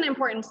is an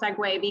important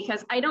segue,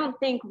 because I don't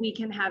think we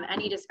can have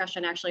any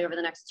discussion actually over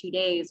the next 2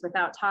 days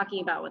without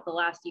talking about what the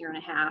last year and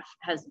a half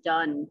has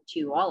done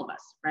to all of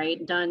us,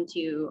 right? Done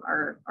to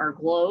our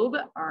globe,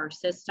 our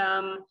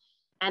system,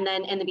 and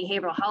then in the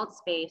behavioral health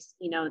space,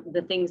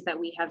 the things that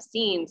we have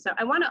seen. So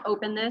I want to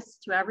open this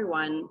to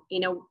everyone.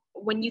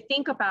 When you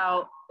think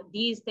about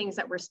these things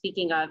that we're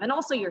speaking of, and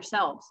also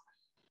yourselves,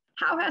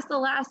 how has the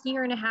last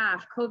year and a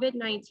half,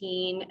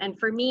 COVID-19, and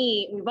for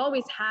me, we've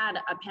always had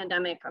a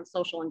pandemic of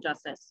social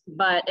injustice,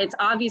 but it's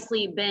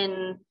obviously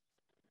been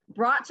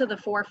brought to the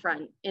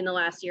forefront in the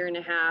last year and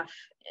a half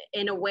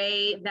in a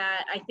way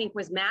that I think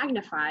was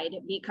magnified,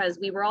 because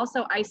we were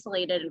also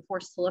isolated and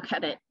forced to look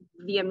at it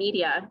via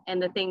media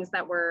and the things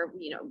that were,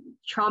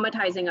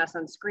 traumatizing us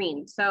on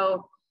screen.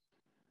 So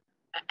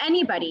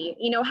anybody,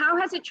 how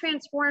has it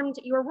transformed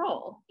your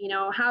role?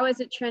 How has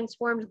it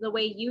transformed the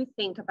way you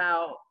think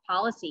about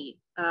policy,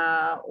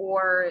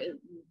 or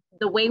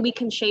the way we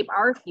can shape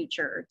our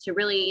future to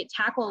really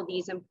tackle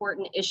these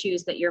important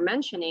issues that you're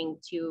mentioning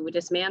to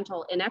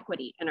dismantle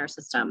inequity in our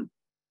system?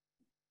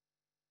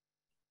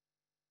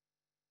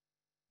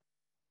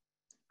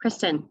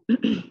 Kristen.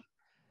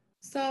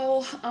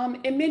 So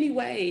in many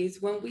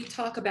ways, when we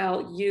talk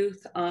about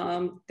youth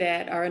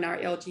that are in our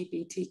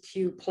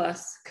LGBTQ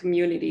plus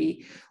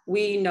community,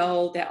 we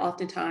know that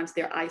oftentimes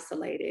they're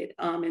isolated.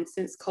 And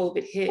since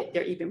COVID hit,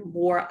 they're even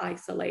more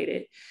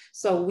isolated.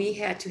 So we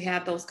had to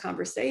have those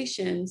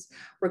conversations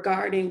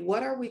regarding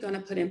what are we going to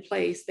put in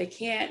place? They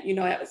can't,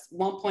 at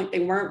one point they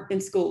weren't in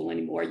school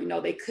anymore.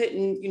 They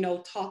couldn't,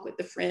 talk with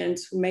the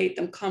friends who made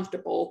them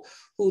comfortable,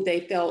 who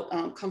they felt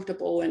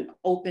comfortable and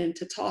open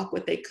to talk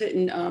with. They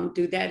couldn't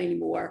do that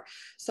anymore.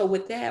 So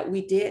with that,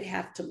 we did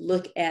have to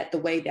look at the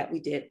way that we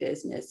did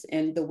business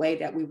and the way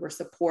that we were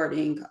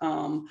supporting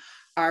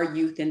our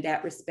youth in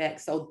that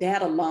respect. So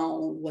that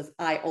alone was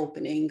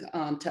eye-opening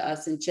to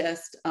us, and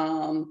just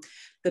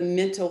the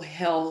mental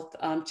health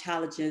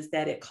challenges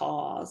that it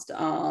caused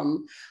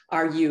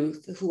our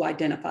youth who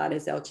identified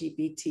as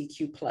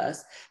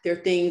LGBTQ+. There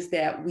are things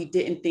that we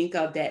didn't think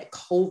of that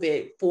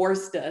COVID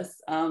forced us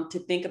to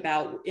think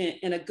about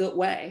in a good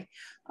way.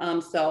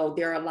 So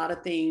there are a lot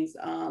of things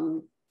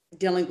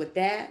dealing with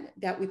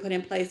that we put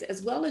in place,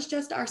 as well as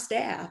just our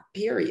staff,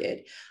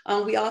 period.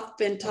 We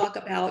often talk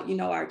about,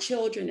 our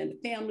children and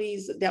the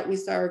families that we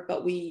serve,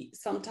 but we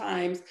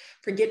sometimes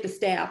forget the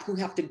staff who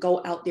have to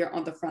go out there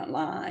on the front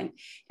line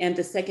and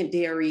the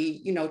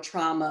secondary,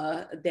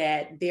 trauma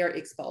that they're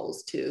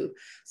exposed to.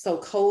 So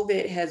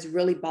COVID has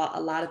really brought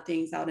a lot of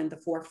things out in the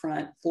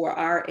forefront for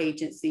our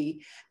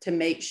agency to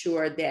make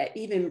sure that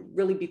even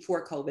really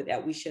before COVID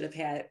that we should have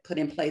had put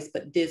in place,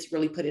 but this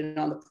really put it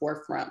on the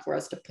forefront for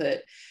us to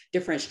put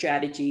different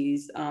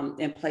strategies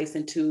in place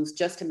and tools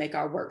just to make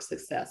our work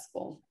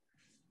successful.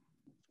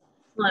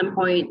 Excellent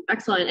point.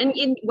 Excellent.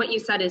 And what you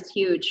said is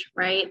huge,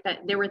 right? That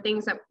there were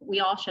things that we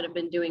all should have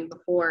been doing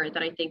before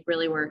that I think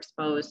really were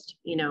exposed,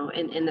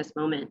 in this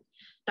moment.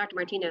 Dr.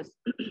 Martinez.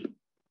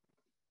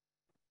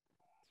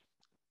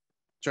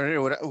 Johnny,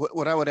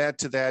 what I would add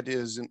to that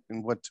is,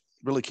 and what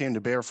really came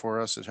to bear for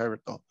us at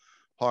the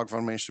Hogg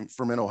Foundation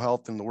for Mental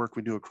Health and the work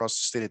we do across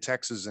the state of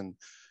Texas, and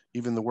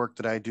even the work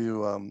that I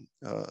do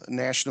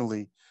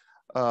nationally.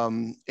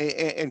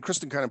 And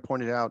Kristen kind of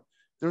pointed out,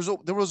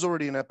 there was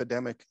already an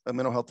epidemic, a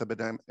mental health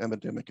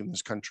epidemic in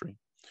this country.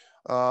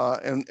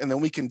 And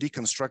then we can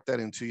deconstruct that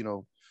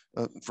into,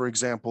 for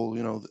example,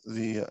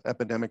 the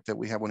epidemic that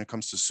we have when it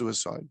comes to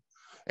suicide,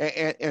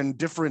 and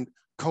different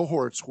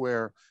cohorts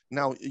where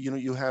now,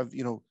 you have,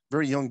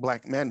 very young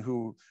Black men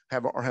who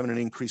are having an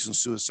increase in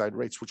suicide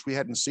rates, which we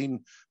hadn't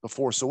seen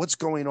before. So what's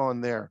going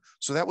on there?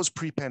 So that was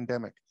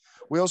pre-pandemic.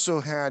 We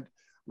also had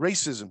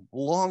racism,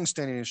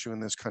 long-standing issue in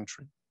this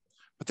country.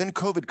 But then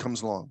COVID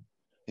comes along,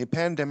 a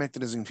pandemic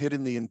that is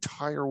hitting the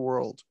entire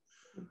world.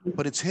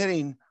 But it's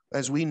hitting,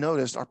 as we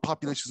noticed, our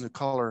populations of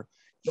color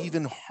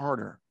even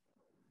harder.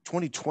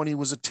 2020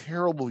 was a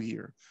terrible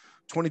year.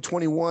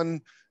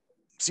 2021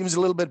 seems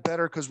a little bit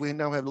better because we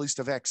now have at least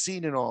a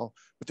vaccine and all,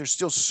 but there's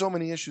still so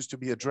many issues to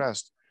be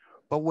addressed.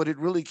 But what it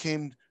really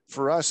came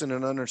for us in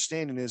an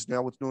understanding is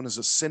now what's known as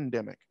a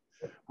syndemic,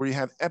 where you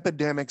have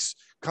epidemics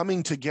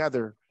coming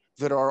together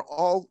that are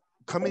all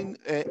coming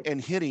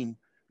and hitting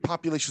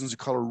populations of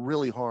color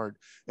really hard.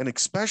 And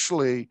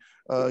especially,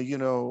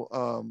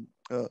 our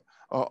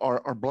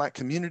Black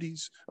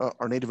communities,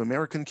 our Native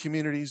American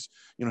communities,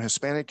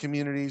 Hispanic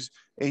communities,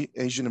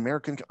 Asian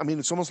American. I mean,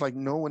 it's almost like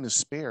no one is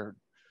spared,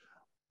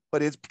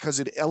 but it's because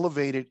it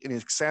elevated and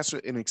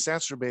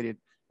exacerbated.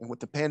 And what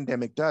the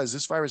pandemic does,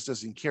 this virus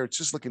doesn't care. It's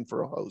just looking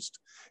for a host.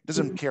 It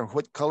doesn't care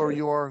what color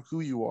you are, who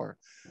you are.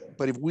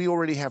 But if we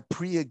already have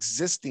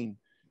pre-existing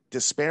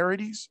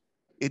disparities,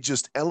 it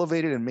just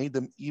elevated and made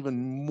them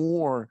even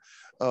more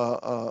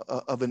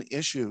of an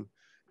issue.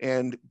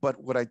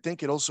 But what I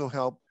think it also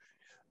helped,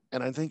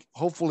 and I think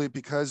hopefully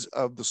because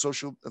of the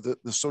social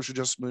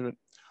justice movement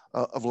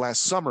of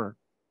last summer,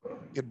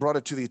 it brought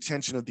it to the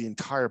attention of the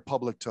entire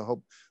public to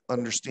help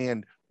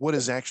understand what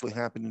is actually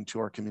happening to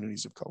our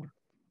communities of color.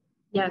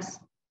 Yes,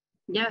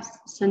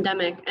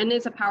 syndemic, and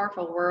it's a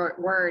powerful word.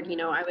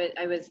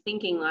 I was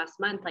thinking last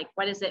month, like,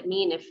 what does it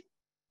mean if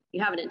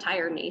you have an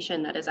entire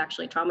nation that is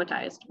actually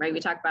traumatized, right?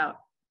 We talk about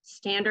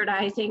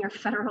standardizing or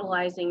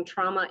federalizing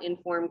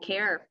trauma-informed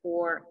care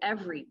for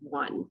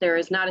everyone. There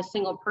is not a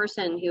single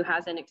person who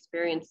hasn't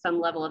experienced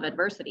some level of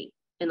adversity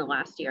in the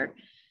last year.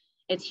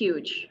 It's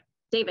huge.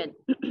 David.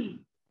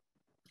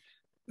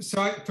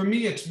 So for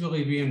me, it's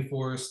really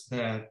reinforced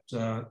that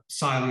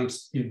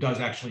silence does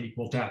actually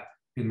equal death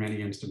in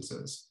many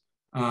instances,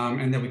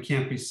 and that we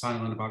can't be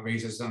silent about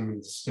racism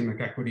and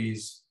systemic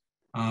equities,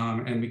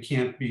 and we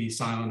can't be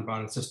silent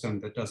about a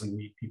system that doesn't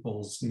meet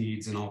people's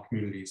needs in all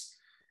communities.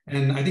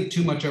 And I think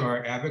too much of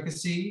our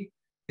advocacy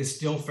is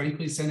still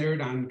frankly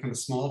centered on kind of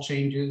small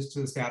changes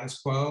to the status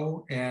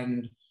quo,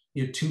 and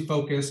too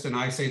focused, and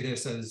I say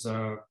this as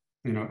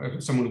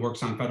someone who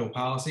works on federal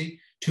policy,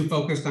 too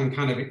focused on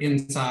kind of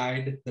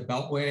inside the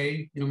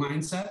beltway,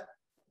 mindset.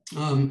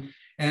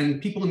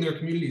 And people in their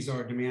communities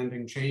are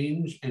demanding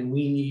change, and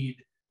we need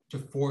to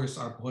force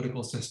our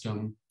political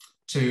system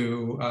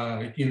to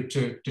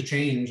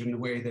change in the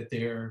way that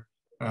they're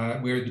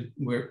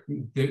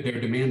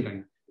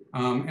demanding.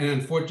 And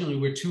unfortunately,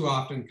 we're too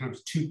often kind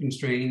of too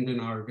constrained in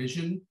our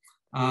vision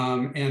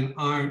and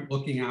aren't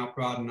looking out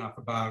broad enough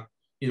about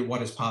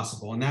what is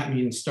possible. And that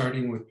means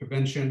starting with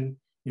prevention,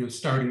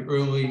 starting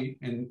early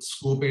in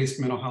school-based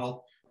mental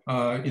health.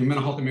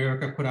 Mental Health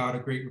America put out a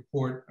great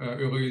report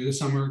earlier this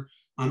summer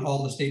on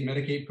all the state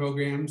Medicaid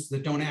programs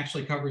that don't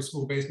actually cover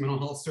school-based mental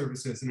health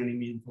services in any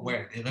meaningful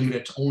way. They limit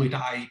it only to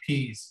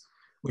IEPs,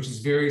 which is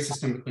very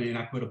systemically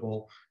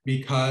inequitable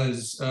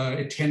because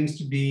it tends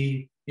to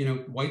be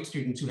white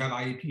students who have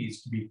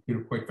IEPs, to be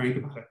quite frank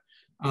about it.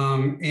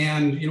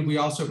 And we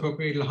also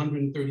appropriated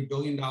 $130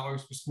 billion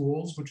for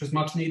schools, which was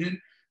much needed,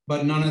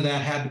 but none of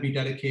that had to be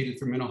dedicated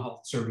for mental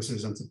health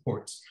services and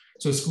supports.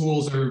 So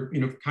schools are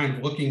kind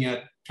of looking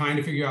at trying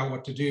to figure out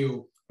what to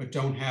do, but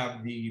don't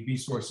have the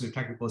resources or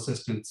technical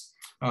assistance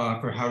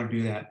for how to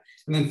do that.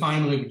 And then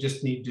finally, we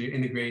just need to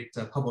integrate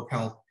public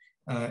health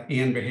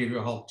and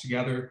behavioral health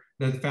together.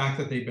 The fact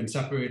that they've been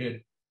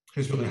separated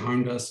has really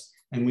harmed us,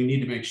 and we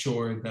need to make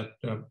sure that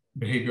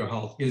behavioral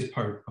health is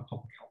part of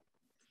public health.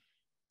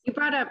 You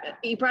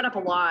brought up a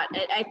lot.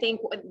 I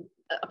think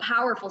a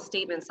powerful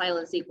statement: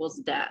 silence equals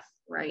death.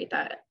 Right?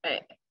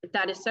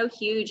 That is so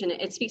huge, and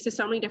it speaks to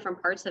so many different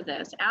parts of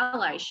this.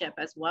 Allyship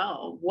as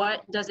well.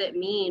 What does it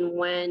mean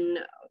when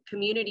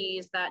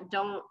communities that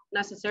don't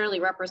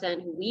necessarily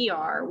represent who we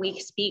are, we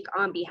speak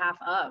on behalf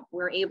of?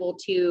 We're able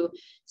to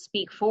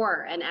speak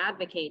for and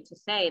advocate to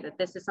say that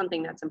this is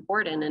something that's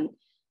important, and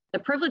the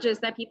privileges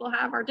that people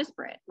have are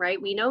disparate,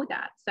 right? We know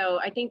that. So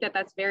I think that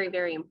that's very,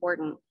 very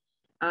important.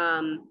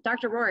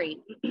 Dr. Rory.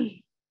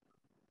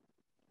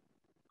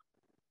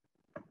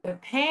 The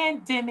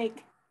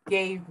pandemic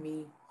gave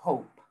me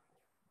hope.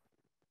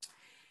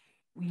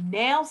 We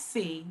now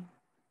see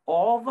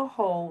all the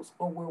holes,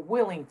 or we're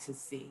willing to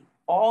see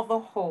all the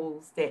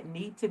holes that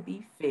need to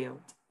be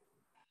filled.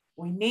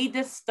 We need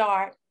to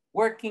start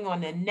working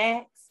on the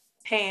next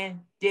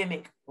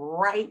pandemic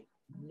right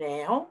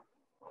now.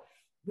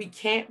 We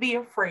can't be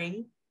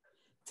afraid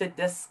to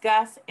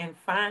discuss and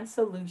find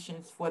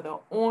solutions for the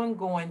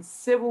ongoing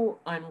civil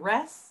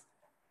unrest,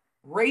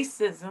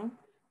 racism,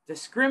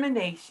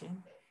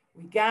 discrimination.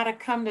 We gotta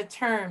come to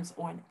terms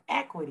on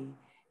equity,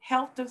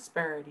 health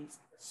disparities,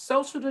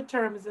 social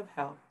determinants of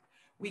health.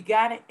 We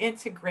gotta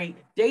integrate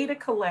data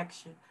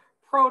collection,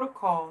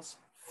 protocols,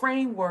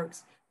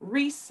 frameworks,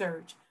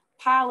 research,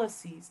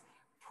 policies,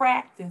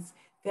 practice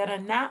that are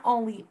not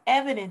only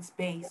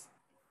evidence-based,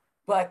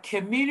 but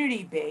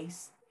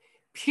community-based,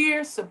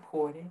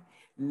 peer-supported,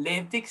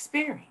 lived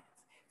experience.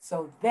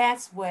 So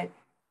that's what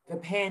the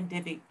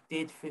pandemic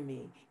did for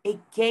me. It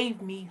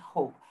gave me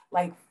hope.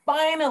 Like,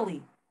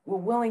 finally, we're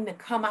willing to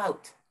come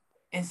out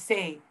and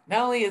say,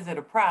 not only is it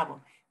a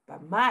problem,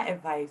 but my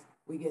advice,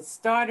 we get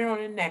started on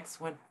the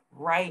next one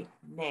right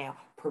now.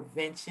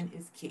 Prevention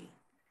is key.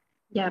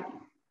 Yeah,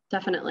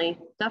 definitely.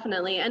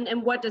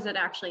 And what does it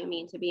actually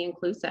mean to be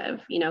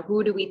inclusive?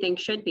 Who do we think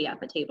should be at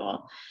the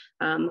table?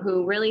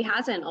 Who really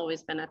hasn't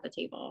always been at the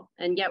table?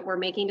 And yet we're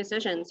making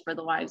decisions for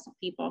the lives of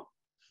people.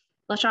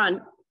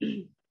 LaShawn.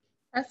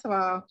 First of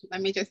all,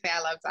 let me just say I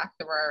love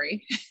Dr.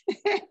 Rory.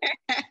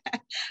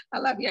 I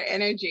love your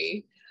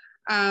energy.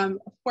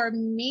 For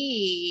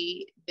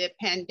me, the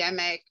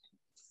pandemic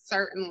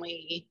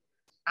certainly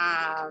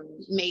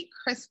made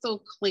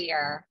crystal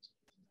clear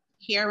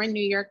here in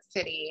New York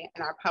City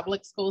in our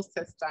public school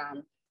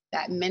system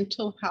that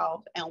mental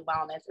health and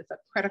wellness is a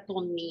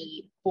critical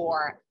need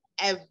for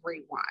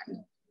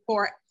everyone,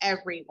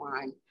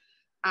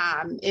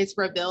 It's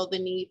revealed the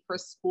need for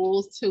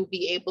schools to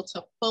be able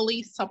to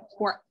fully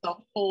support the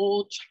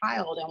whole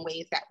child in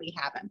ways that we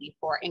haven't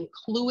before,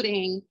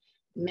 including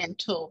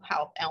mental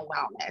health and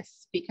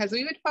wellness, because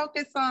we would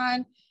focus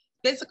on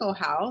physical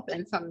health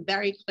in some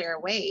very clear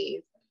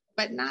ways,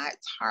 but not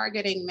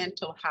targeting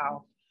mental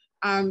health.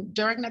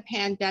 During the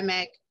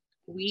pandemic,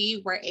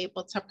 we were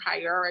able to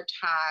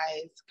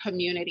prioritize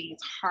communities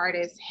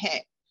hardest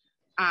hit.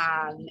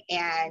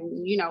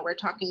 We're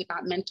talking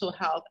about mental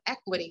health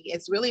equity.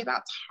 It's really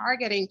about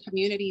targeting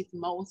communities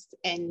most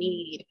in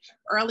need.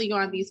 Early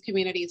on, these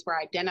communities were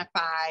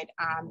identified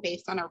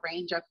based on a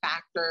range of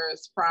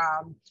factors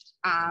from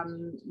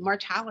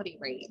mortality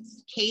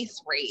rates,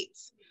 case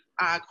rates,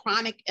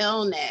 chronic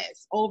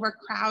illness,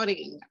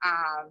 overcrowding,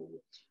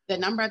 the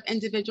number of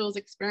individuals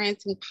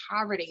experiencing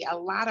poverty, a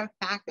lot of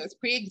factors,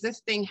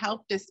 pre-existing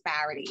health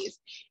disparities,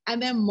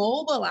 and then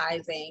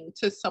mobilizing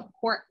to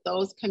support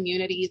those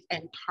communities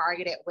in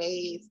targeted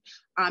ways.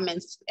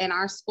 In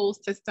our school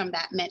system,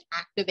 that meant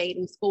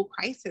activating school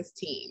crisis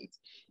teams.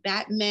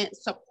 That meant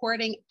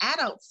supporting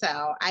adult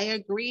cell. I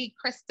agree,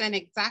 Kristen,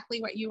 exactly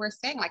what you were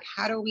saying. Like,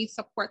 how do we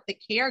support the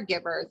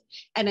caregivers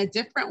in a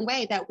different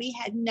way that we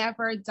had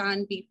never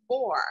done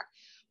before?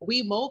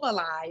 we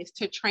mobilized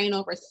to train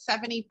over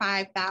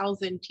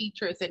 75,000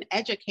 teachers and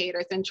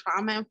educators in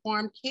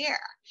trauma-informed care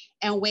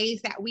in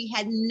ways that we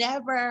had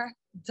never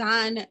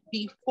done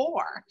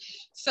before.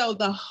 So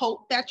the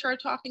hope that you're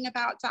talking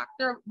about,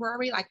 Dr.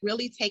 Rory, like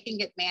really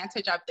taking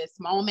advantage of this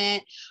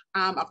moment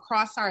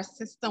across our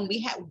system, we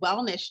had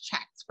wellness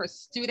checks for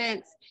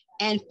students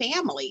and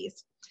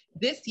families.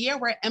 This year,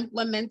 we're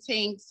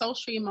implementing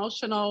social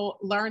emotional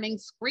learning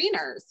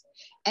screeners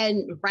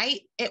and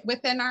right it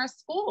within our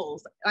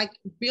schools, like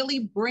really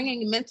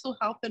bringing mental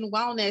health and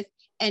wellness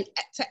and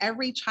to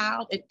every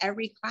child in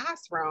every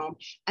classroom,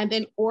 and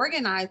then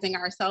organizing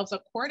ourselves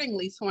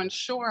accordingly to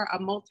ensure a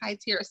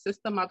multi-tier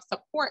system of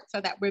support so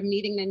that we're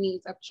meeting the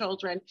needs of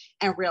children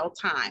in real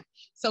time.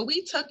 So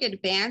we took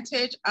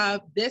advantage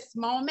of this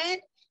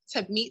moment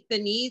to meet the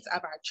needs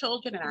of our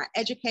children and our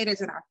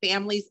educators and our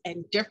families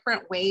in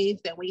different ways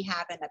than we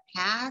have in the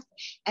past.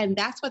 And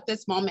that's what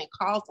this moment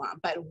calls on.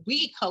 But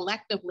we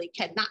collectively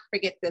cannot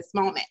forget this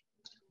moment.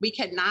 We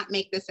cannot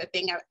make this a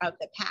thing of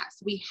the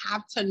past. We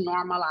have to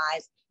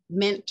normalize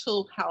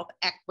mental health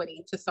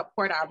equity to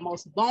support our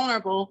most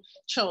vulnerable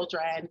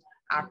children,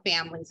 our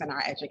families, and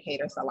our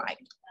educators alike.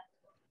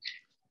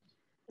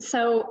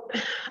 So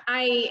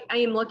I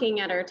am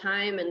looking at our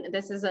time, and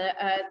this is a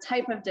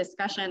type of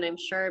discussion, I'm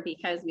sure,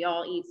 because we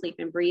all eat, sleep,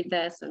 and breathe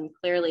this, and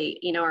clearly,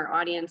 you know, our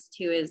audience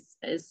too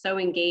is so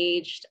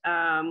engaged,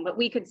 but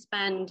we could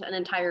spend an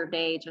entire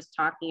day just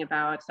talking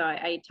about, so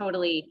I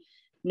totally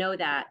know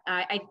that.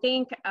 I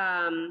think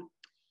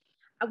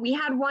we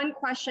had one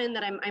question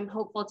that I'm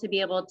hopeful to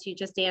be able to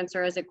just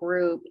answer as a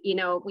group. You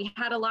know, we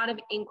had a lot of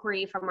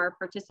inquiry from our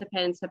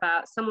participants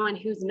about someone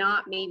who's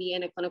not maybe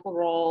in a clinical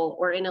role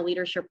or in a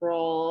leadership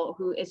role,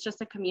 who is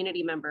just a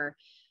community member.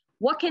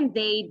 What can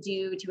they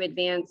do to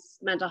advance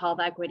mental health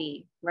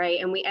equity, right?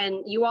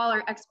 And you all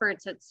are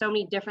experts at so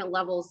many different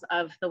levels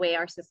of the way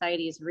our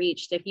society is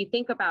reached. If you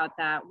think about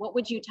that, what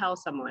would you tell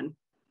someone?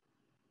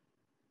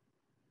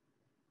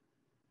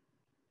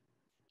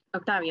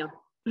 Octavio.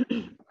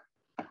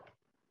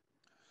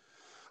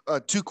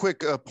 Two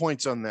quick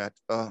points on that.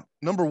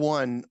 Number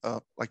one,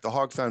 like the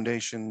Hogg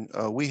Foundation,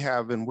 we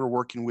have, and we're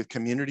working with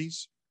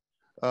communities.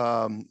 We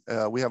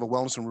have a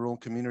Wellness in Rural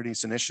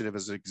Communities initiative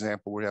as an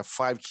example. We have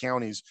 5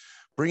 counties,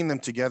 bringing them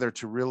together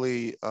to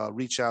really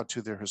reach out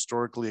to their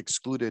historically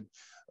excluded,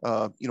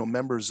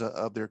 members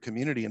of their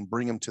community and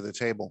bring them to the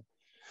table.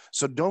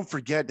 So don't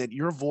forget that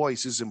your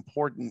voice is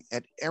important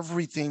at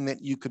everything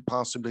that you could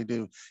possibly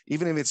do,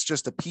 even if it's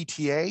just a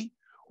PTA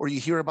or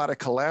you hear about a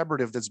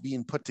collaborative that's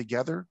being put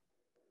together.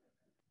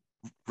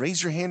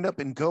 Raise your hand up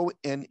and go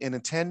and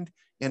attend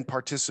and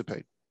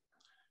participate.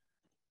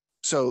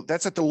 So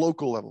that's at the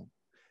local level.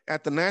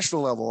 At the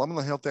national level, I'm on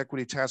the Health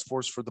Equity Task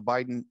Force for the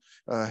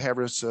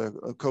Biden-Harris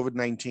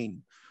COVID-19.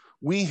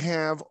 We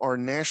have our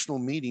national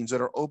meetings that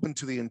are open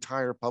to the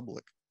entire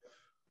public.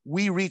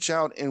 We reach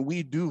out and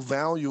we do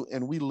value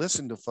and we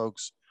listen to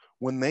folks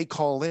when they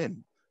call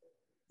in.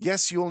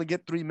 Yes, you only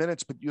get 3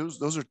 minutes, but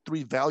those are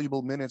 3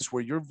 valuable minutes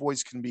where your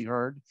voice can be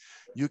heard.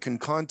 You can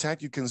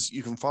contact, you can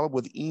follow up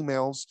with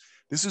emails.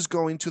 This is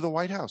going to the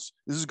White House.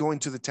 This is going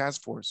to the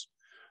task force.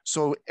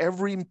 So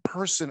every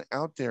person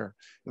out there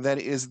that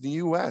is in the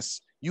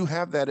US, you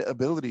have that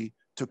ability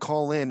to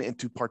call in and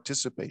to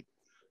participate.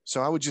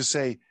 So I would just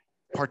say,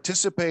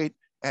 participate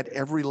at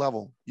every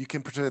level. You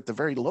can participate at the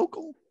very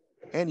local,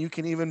 and you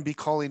can even be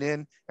calling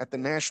in at the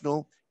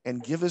national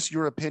and give us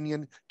your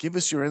opinion, give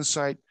us your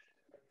insight.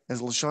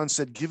 As LaShawn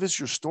said, give us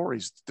your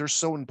stories. They're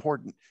so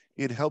important.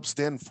 It helps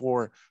then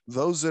for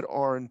those that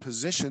are in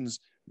positions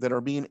that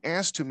are being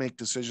asked to make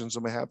decisions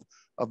on behalf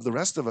of the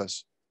rest of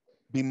us,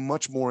 be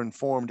much more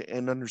informed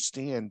and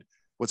understand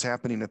what's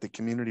happening at the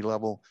community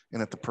level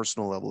and at the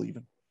personal level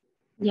even.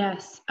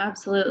 Yes,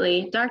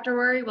 absolutely. Dr.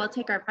 Rory, we'll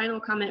take our final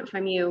comment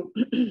from you.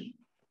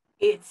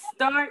 It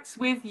starts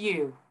with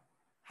you.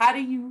 How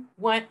do you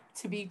want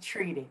to be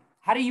treated?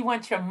 How do you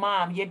want your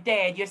mom, your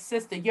dad, your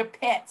sister, your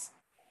pets?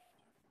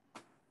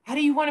 How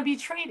do you want to be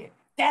treated?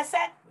 That's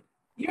it.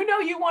 You know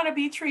you want to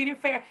be treated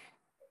fair.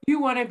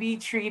 You want to be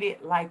treated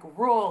like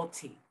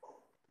royalty.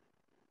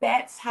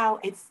 That's how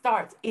it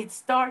starts. It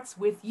starts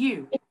with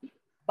you.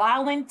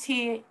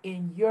 Volunteer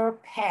in your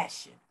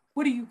passion.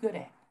 What are you good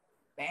at?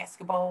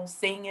 Basketball,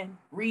 singing,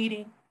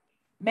 reading,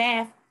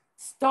 math.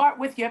 Start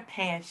with your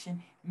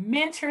passion.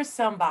 Mentor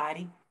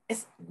somebody.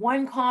 It's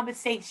one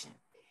conversation.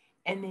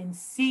 And then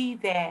see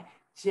that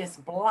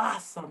just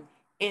blossom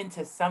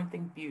into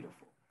something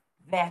beautiful.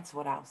 That's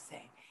what I'll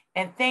say.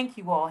 And thank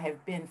you all,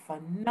 have been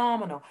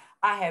phenomenal.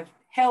 I have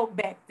held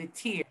back the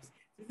tears.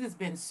 This has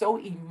been so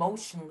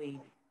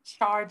emotionally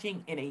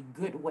charging in a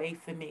good way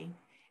for me.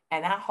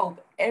 And I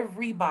hope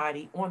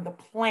everybody on the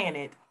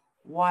planet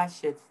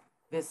watches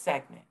this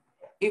segment.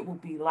 It will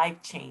be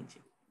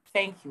life-changing.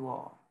 Thank you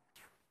all.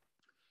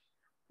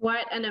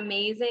 What an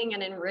amazing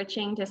and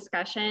enriching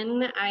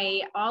discussion.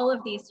 All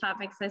of these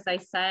topics, as I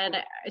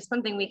said, is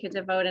something we could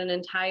devote an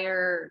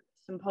entire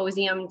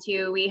symposium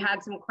to. We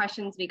had some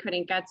questions we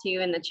couldn't get to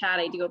in the chat.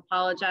 I do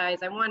apologize.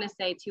 I want to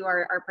say to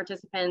our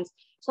participants,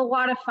 So a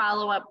lot of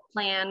follow-up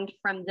planned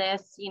from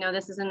this. You know,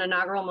 this is an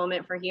inaugural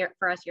moment for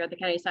us here at the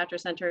Kennedy Satcher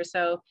Center.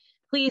 So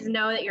please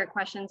know that your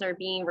questions are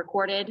being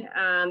recorded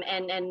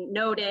and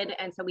noted,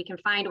 and so we can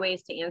find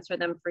ways to answer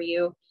them for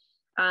you.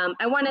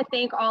 I want to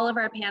thank all of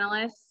our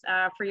panelists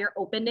for your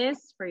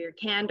openness, for your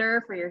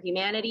candor, for your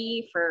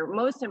humanity, for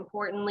most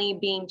importantly,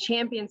 being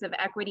champions of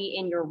equity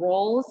in your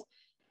roles.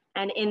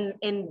 And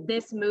in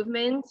this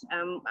movement,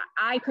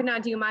 I could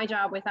not do my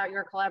job without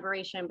your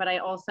collaboration, but I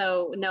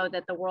also know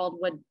that the world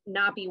would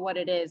not be what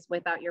it is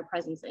without your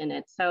presence in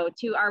it. So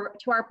to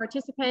our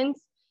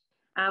participants,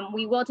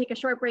 we will take a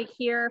short break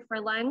here for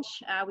lunch.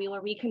 We will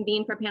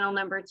reconvene for panel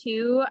number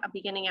 2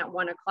 beginning at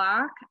 1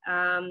 o'clock.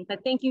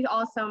 But thank you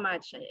all so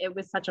much. It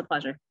was such a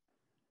pleasure.